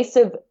a case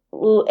of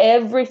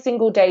every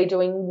single day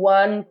doing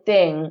one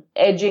thing,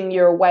 edging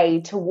your way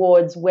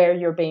towards where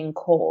you're being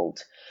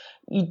called.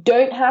 You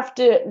don't have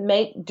to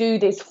do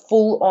this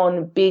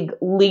full-on big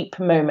leap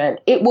moment.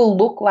 It will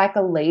look like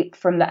a leap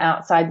from the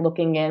outside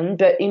looking in,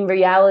 but in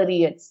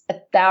reality, it's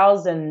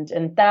 1,000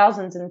 and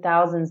thousands and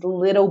thousands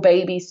little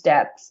baby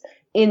steps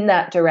in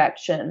that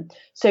direction.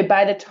 So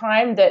by the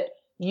time that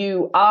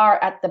you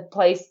are at the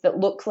place that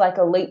looks like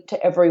a leap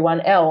to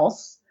everyone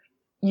else,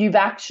 you've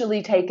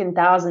actually taken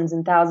thousands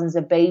and thousands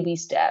of baby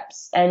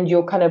steps, and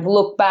you'll kind of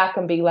look back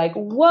and be like,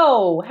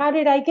 whoa, how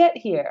did I get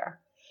here?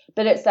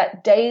 But it's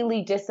that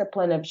daily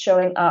discipline of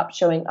showing up,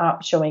 showing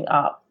up, showing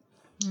up.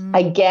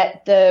 I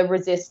get the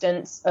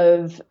resistance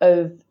of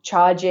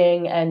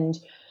charging and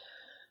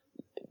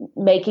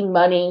making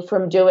money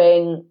from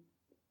doing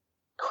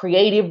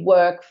creative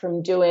work,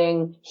 from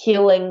doing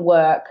healing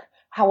work.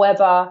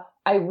 However,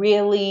 I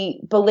really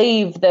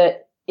believe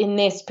that in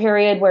this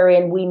period we're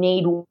in, we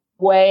need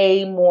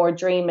way more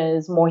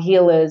dreamers, more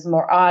healers,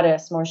 more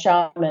artists, more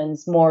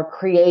shamans, more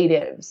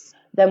creatives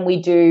than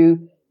we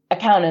do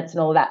accountants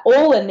and all of that.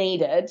 All are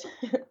needed.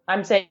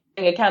 I'm saying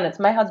accountants.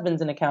 My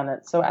husband's an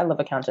accountant, so I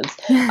love accountants.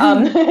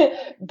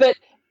 But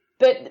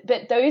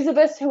those of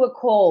us who are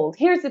called,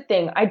 here's the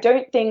thing. I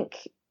don't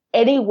think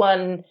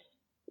anyone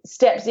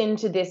steps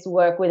into this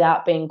work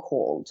without being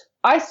called.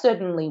 I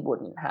certainly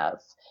wouldn't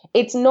have.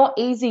 It's not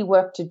easy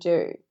work to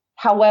do.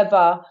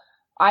 However,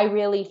 I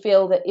really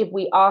feel that if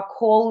we are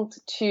called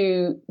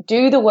to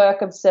do the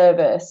work of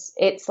service,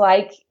 it's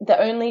like the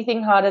only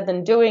thing harder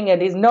than doing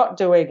it is not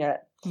doing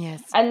it.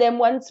 Yes. And then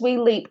once we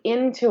leap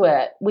into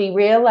it, we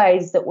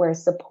realize that we're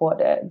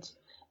supported.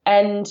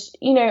 And,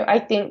 I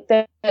think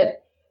that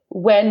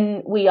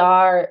when we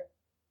are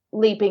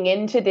leaping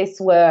into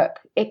this work,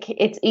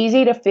 it's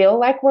easy to feel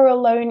like we're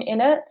alone in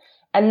it.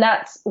 And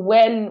that's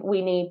when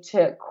we need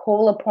to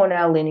call upon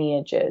our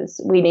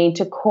lineages. We need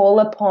to call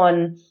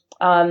upon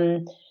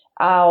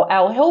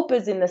our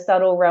helpers in the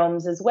subtle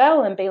realms as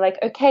well, and be like,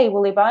 okay,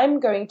 well, if I'm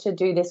going to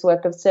do this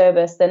work of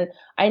service, then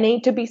I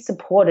need to be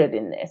supported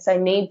in this. I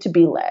need to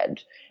be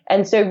led.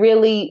 And so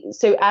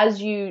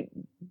as you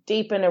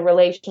deepen a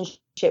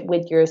relationship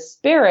with your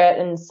spirit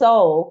and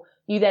soul,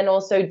 you then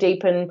also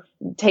take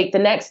the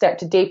next step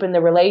to deepen the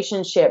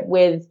relationship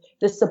with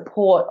the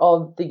support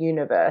of the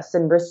universe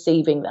and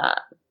receiving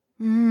that.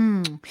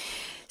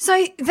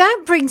 So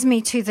that brings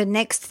me to the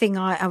next thing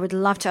I would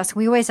love to ask.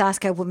 We always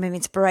ask our women of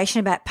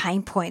inspiration about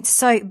pain points.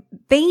 So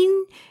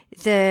being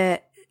the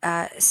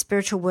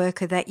spiritual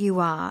worker that you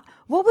are,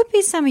 what would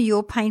be some of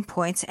your pain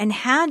points and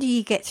how do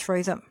you get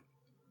through them?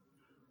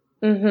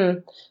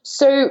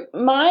 So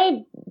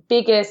my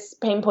biggest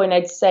pain point,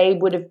 I'd say,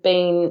 would have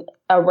been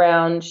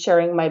around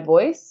sharing my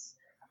voice,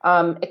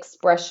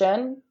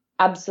 expression,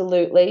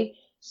 absolutely.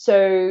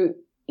 So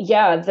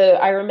yeah,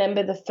 I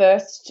remember the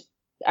first,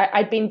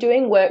 I'd been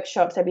doing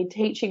workshops. I'd been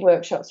teaching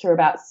workshops for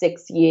about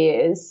 6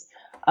 years,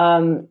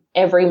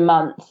 every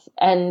month.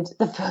 And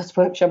the first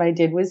workshop I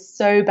did was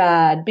so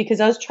bad because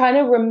I was trying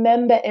to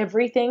remember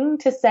everything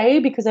to say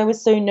because I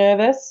was so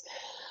nervous.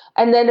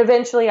 And then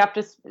eventually,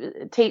 after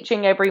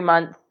teaching every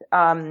month,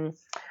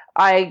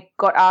 I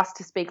got asked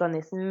to speak on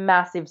this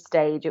massive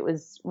stage. It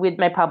was with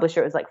my publisher.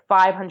 It was like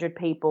 500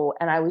 people,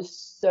 and I was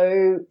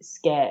so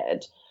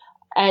scared.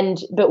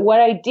 But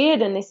what I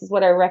did, and this is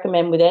what I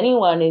recommend with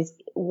anyone, is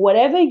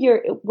when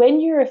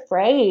you're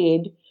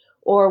afraid,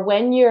 or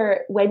when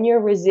you're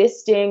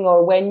resisting,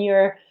 or when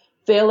you're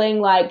feeling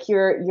like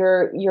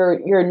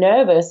you're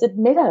nervous,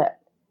 admit it.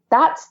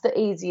 That's the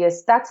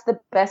easiest, that's the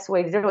best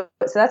way to do it.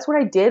 So that's what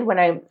I did when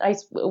I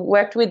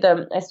worked with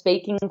a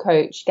speaking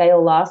coach,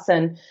 Gail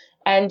Larson,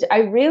 and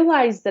I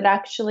realized that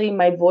actually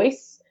my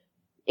voice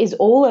is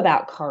all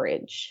about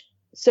courage.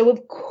 So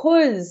of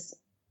course,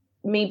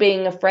 me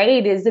being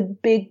afraid is a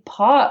big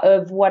part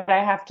of what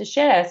I have to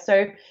share.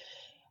 So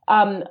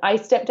I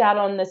stepped out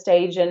on the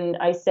stage and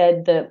I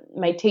said that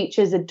my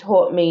teachers had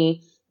taught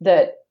me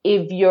that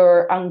if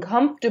you're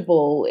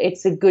uncomfortable,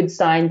 it's a good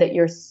sign that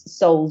your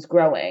soul's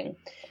growing.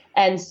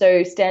 And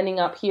so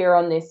standing up here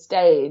on this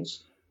stage,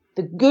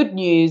 the good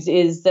news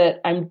is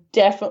that I'm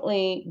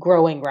definitely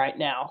growing right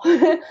now.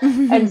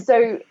 And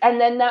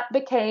then that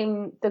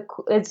became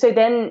so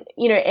then,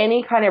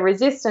 any kind of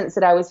resistance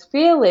that I was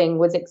feeling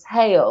was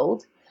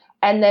exhaled,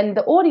 and then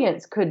the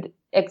audience could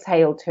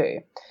exhale too.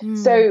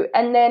 So,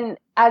 and then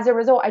as a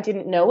result, I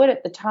didn't know it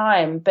at the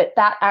time, but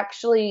that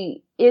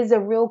actually is a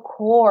real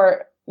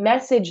core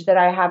message that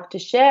I have to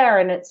share.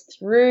 And it's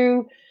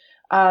through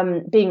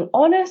being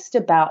honest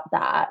about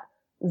that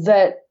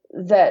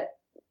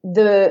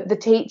the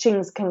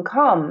teachings can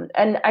come.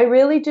 And I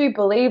really do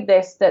believe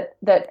this,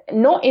 that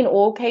not in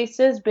all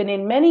cases, but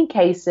in many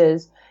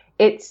cases,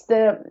 it's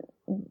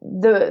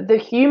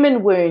the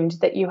human wound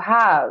that you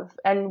have,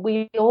 and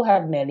we all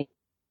have many.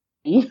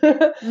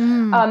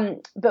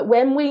 But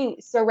when we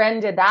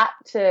surrender that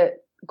to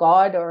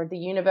God or the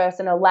universe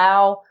and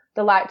allow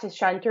the light to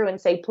shine through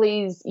and say,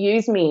 please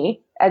use me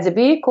as a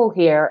vehicle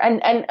here,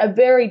 and a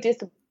very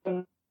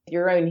disciplined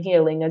your own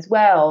healing as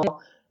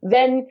well,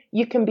 then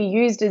you can be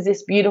used as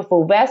this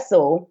beautiful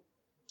vessel.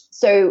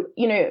 So,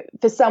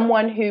 for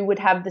someone who would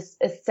have the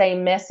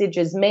same message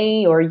as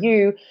me or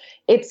you,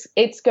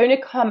 it's going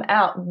to come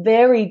out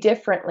very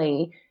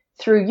differently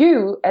through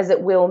you as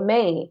it will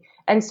me.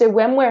 And so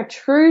when we're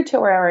true to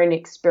our own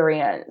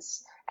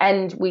experience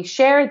and we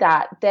share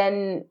that,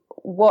 then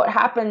what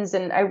happens,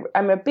 and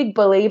I'm a big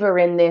believer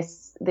in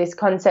this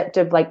concept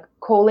of like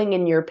calling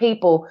in your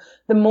people.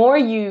 The more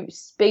you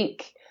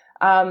speak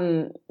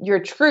your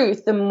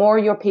truth, the more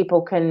your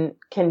people can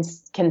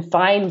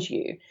find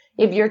you.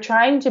 If you're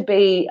trying to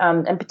be,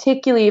 and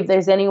particularly if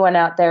there's anyone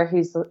out there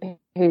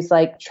who's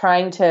like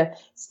trying to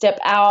step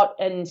out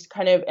and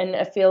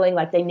and feeling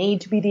like they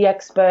need to be the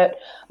expert,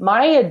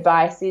 my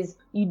advice is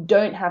you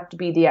don't have to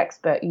be the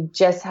expert. You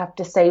just have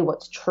to say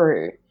what's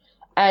true.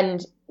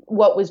 And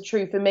what was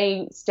true for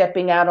me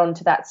stepping out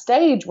onto that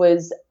stage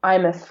was,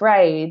 I'm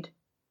afraid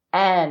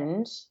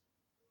and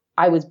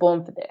I was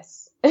born for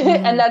this.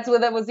 And that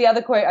was the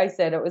other quote I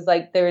said. It was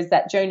like, there is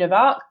that Joan of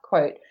Arc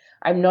quote,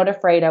 I'm not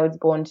afraid, I was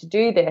born to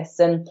do this.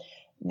 And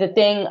the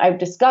thing I've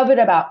discovered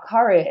about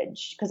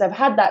courage, because I've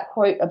had that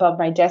quote above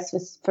my desk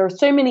for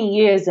so many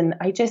years, and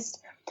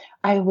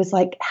I was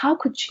like, how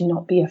could she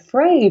not be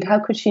afraid? How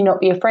could she not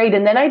be afraid?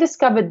 And then I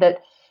discovered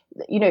that,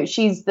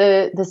 she's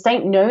the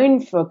saint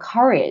known for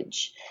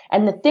courage.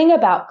 And the thing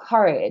about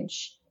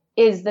courage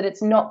is that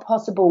it's not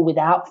possible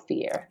without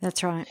fear.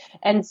 That's right.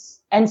 And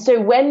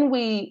so when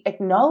we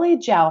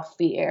acknowledge our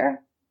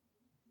fear,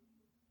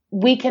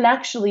 we can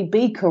actually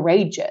be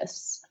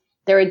courageous.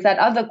 There is that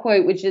other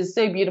quote, which is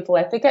so beautiful.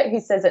 I forget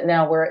who says it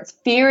now, where it's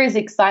fear is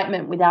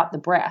excitement without the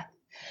breath.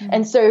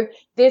 And so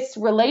this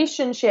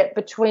relationship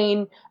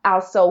between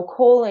our soul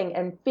calling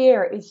and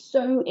fear is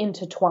so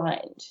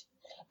intertwined.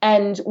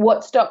 And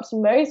what stops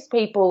most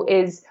people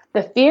is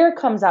the fear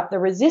comes up, the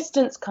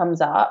resistance comes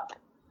up,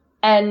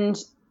 and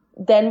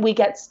then we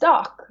get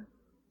stuck.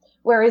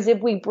 Whereas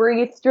if we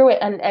breathe through it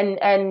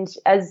and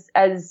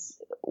as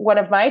one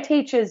of my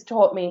teachers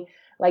taught me,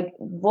 like,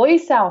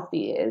 voice our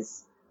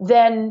fears,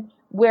 then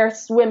we're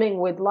swimming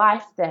with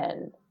life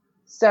then.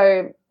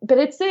 So, but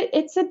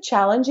it's a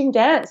challenging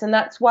dance. And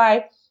that's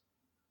why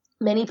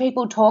many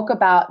people talk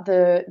about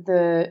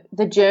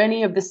the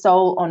journey of the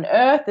soul on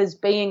earth as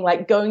being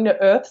like going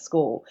to earth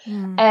school.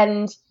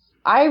 And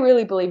I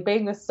really believe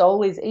being a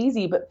soul is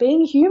easy, but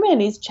being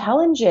human is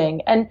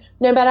challenging. And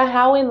no matter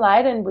how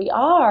enlightened we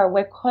are,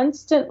 we're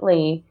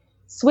constantly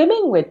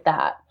swimming with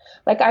that.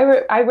 Like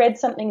I read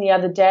something the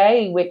other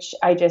day, which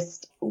I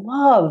just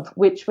love,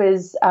 which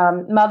was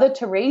Mother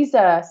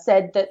Teresa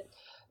said that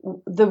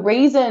the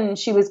reason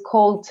she was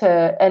called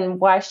to, and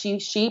why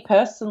she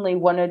personally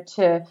wanted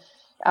to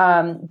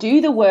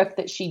do the work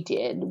that she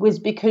did, was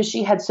because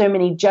she had so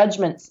many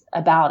judgments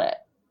about it.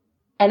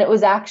 And it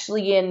was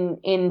actually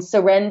in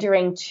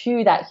surrendering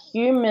to that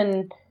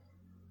human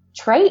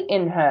trait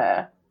in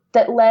her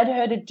that led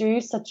her to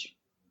do such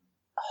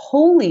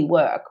holy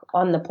work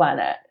on the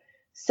planet.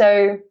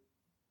 So,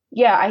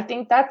 yeah, I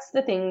think that's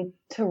the thing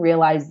to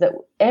realize, that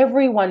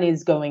everyone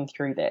is going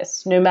through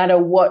this, no matter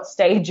what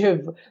stage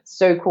of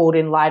so-called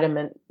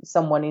enlightenment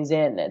someone is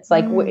in. It's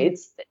like,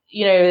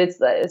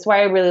 it's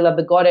why I really love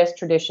the goddess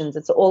traditions.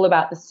 It's all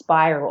about the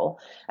spiral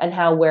and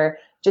how we're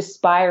just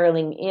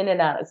spiraling in and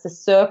out. It's a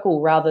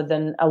circle rather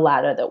than a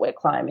ladder that we're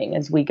climbing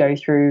as we go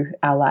through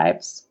our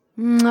lives.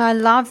 I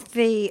love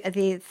the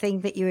thing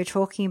that you were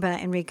talking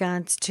about in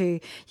regards to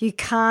you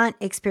can't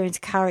experience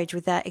courage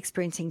without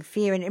experiencing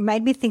fear. And it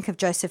made me think of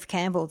Joseph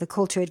Campbell, The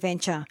Call to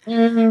Adventure.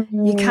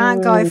 You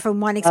can't go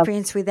from one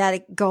experience without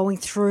it going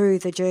through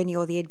the journey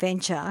or the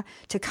adventure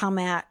to come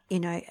out,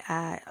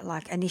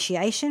 like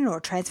initiation or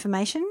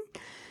transformation.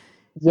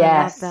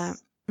 Yes. I love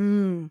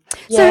that.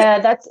 Yeah,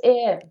 that's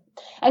it.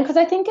 And because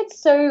I think it's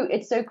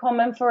so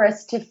common for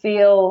us to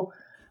feel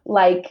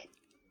like,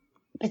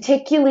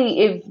 particularly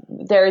if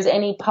there's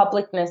any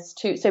publicness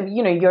to, so,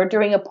 you're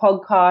doing a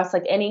podcast,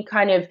 like any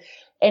kind of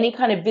any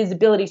kind of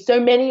visibility. So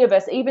many of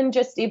us, even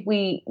just if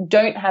we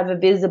don't have a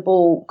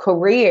visible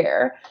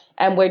career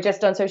and we're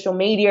just on social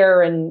media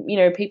and, you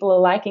know, people are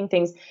liking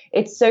things,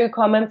 it's so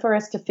common for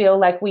us to feel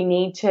like we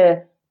need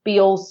to be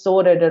all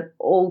sorted at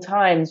all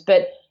times.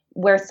 But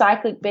we're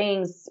cyclic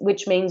beings,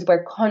 which means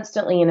we're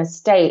constantly in a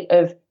state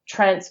of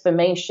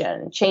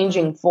transformation,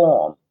 changing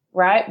form,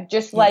 right?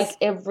 Just like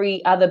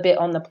every other bit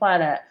on the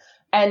planet.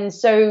 And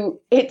so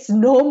it's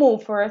normal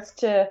for us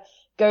to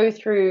go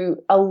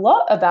through a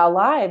lot of our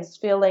lives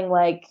feeling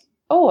like,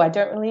 oh, I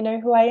don't really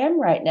know who I am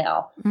right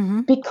now,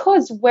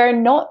 because we're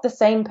not the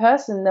same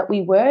person that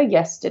we were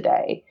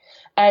yesterday.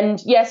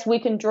 And yes, we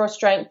can draw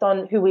strength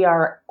on who we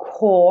are at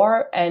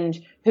core and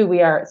who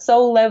we are at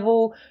soul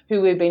level,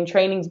 who we've been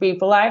training to be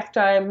for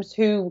lifetimes,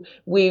 who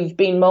we've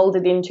been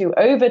molded into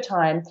over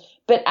time.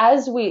 But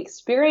as we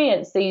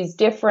experience these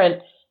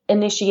different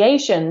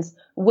initiations,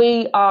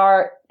 we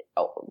are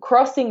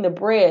crossing the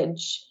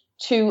bridge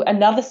to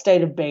another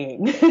state of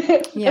being.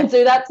 And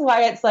so that's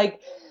why it's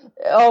like,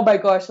 oh my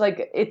gosh,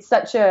 like it's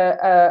such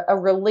a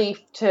relief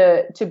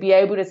to be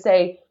able to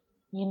say,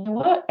 you know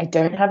what, I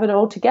don't have it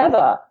all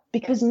together,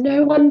 because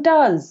no one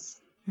does.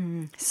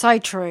 So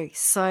true.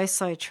 So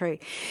true.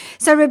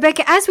 So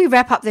Rebecca, as we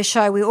wrap up the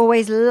show, we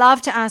always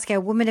love to ask our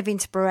woman of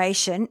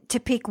inspiration to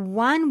pick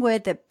one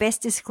word that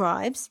best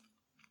describes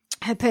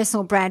her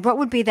personal brand. What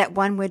would be that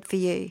one word for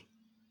you?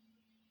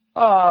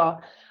 Oh,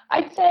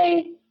 I'd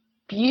say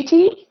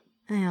beauty.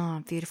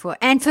 Oh, beautiful.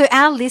 And for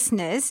our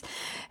listeners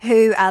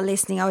who are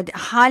listening, I would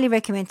highly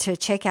recommend to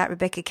check out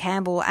Rebecca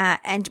Campbell.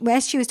 And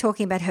as she was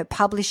talking about her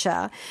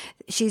publisher,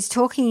 she's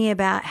talking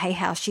about Hay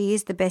House. She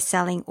is the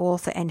best-selling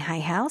author in Hay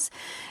House.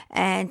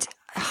 And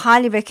I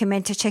highly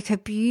recommend to check her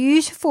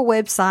beautiful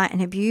website and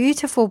her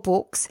beautiful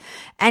books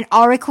and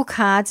oracle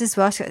cards as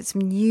well. She's got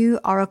some new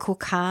oracle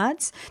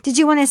cards. Did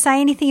you want to say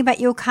anything about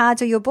your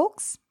cards or your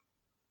books?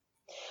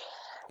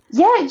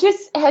 Yeah,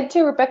 just head to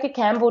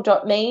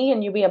RebeccaCampbell.me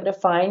and you'll be able to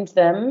find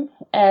them.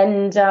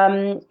 And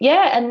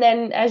and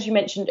then as you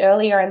mentioned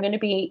earlier, I'm going to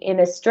be in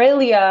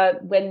Australia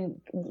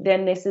when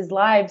this is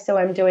live. So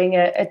I'm doing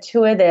a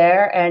tour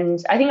there,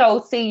 and I think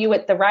I'll see you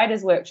at the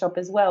Writers' Workshop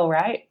as well,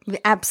 right?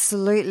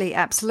 Absolutely,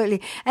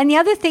 absolutely. And the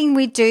other thing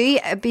we do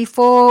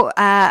before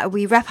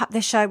we wrap up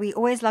the show, we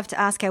always love to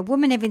ask our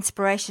woman of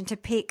inspiration to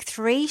pick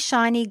 3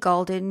 shiny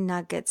golden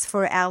nuggets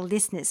for our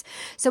listeners.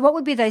 So what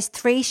would be those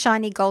 3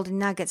 shiny golden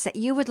nuggets that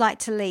you would like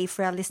to leave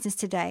for our listeners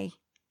today?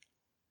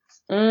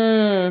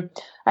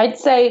 I'd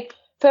say,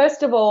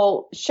 first of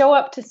all, show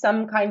up to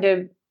some kind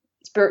of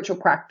spiritual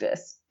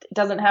practice. It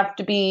doesn't have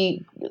to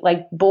be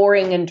like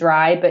boring and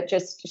dry, but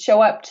just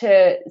show up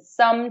to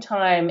some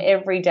time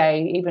every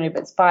day, even if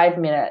it's 5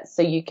 minutes,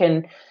 so you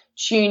can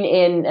tune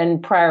in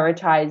and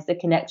prioritize the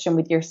connection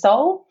with your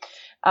soul.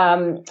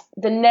 The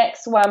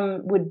next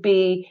one would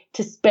be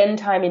to spend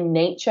time in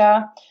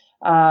nature.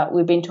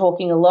 We've been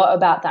talking a lot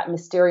about that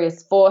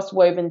mysterious force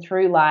woven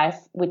through life,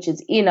 which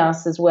is in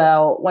us as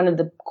well. One of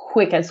the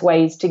quickest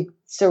ways to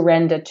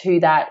surrender to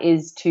that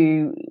is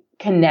to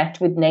connect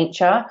with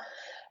nature.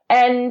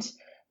 And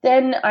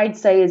then I'd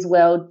say as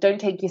well, don't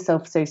take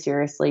yourself so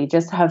seriously.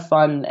 Just have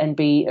fun and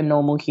be a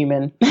normal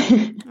human.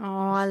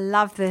 Oh, I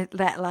love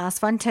that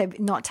last one, to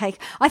not take.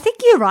 I think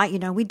you're right. You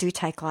know, we do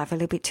take life a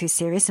little bit too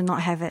serious and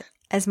not have it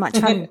as much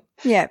fun.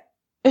 Yeah.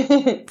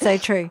 So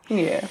true.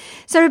 Yeah.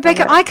 So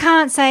Rebecca, I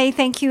can't say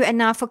thank you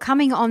enough for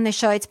coming on the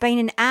show. It's been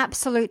an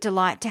absolute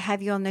delight to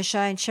have you on the show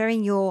and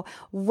sharing your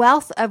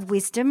wealth of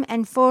wisdom.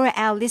 And for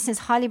our listeners,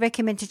 highly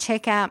recommend to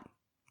check out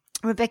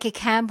Rebecca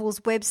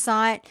Campbell's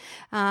website.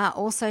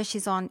 Also,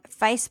 she's on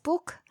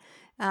Facebook.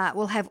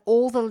 We'll have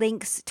all the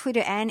links,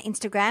 Twitter and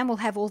Instagram. We'll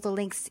have all the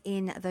links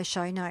in the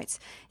show notes.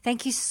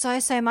 Thank you so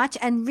much,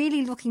 and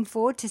really looking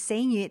forward to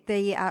seeing you at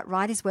the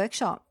Writers'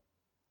 Workshop.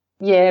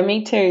 Yeah,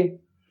 me too.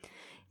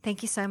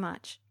 Thank you so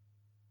much.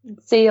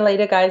 See you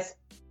later, guys.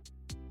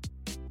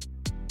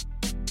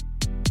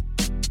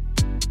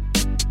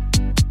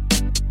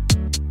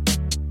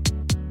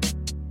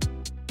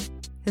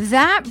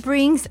 That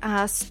brings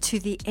us to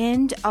the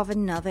end of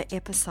another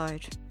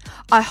episode.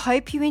 I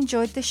hope you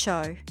enjoyed the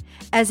show,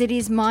 as it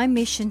is my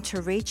mission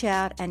to reach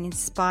out and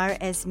inspire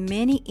as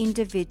many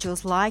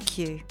individuals like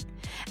you.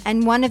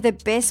 And one of the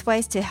best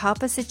ways to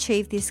help us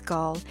achieve this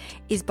goal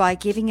is by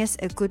giving us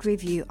a good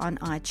review on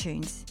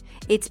iTunes.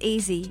 It's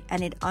easy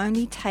and it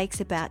only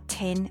takes about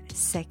 10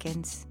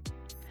 seconds.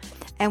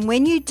 And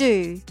when you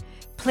do,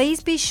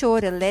 please be sure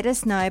to let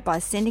us know by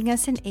sending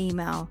us an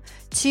email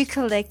to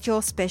collect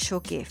your special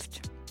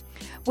gift,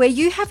 where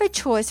you have a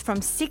choice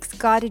from 6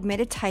 guided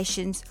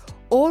meditations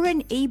or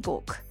an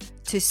ebook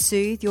to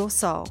soothe your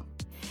soul.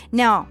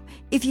 Now,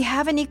 if you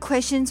have any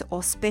questions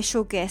or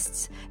special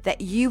guests that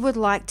you would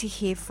like to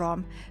hear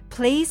from,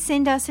 please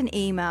send us an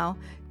email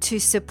to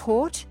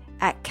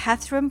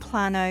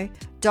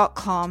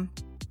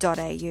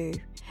support@catherineplano.com.au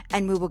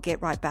and we will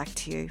get right back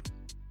to you.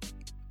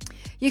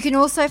 You can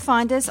also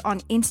find us on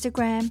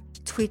Instagram,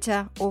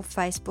 Twitter or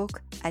Facebook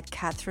at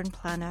Catherine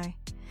Plano.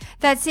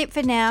 That's it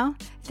for now.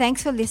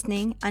 Thanks for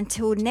listening.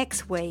 Until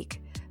next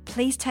week,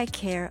 please take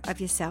care of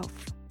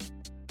yourself.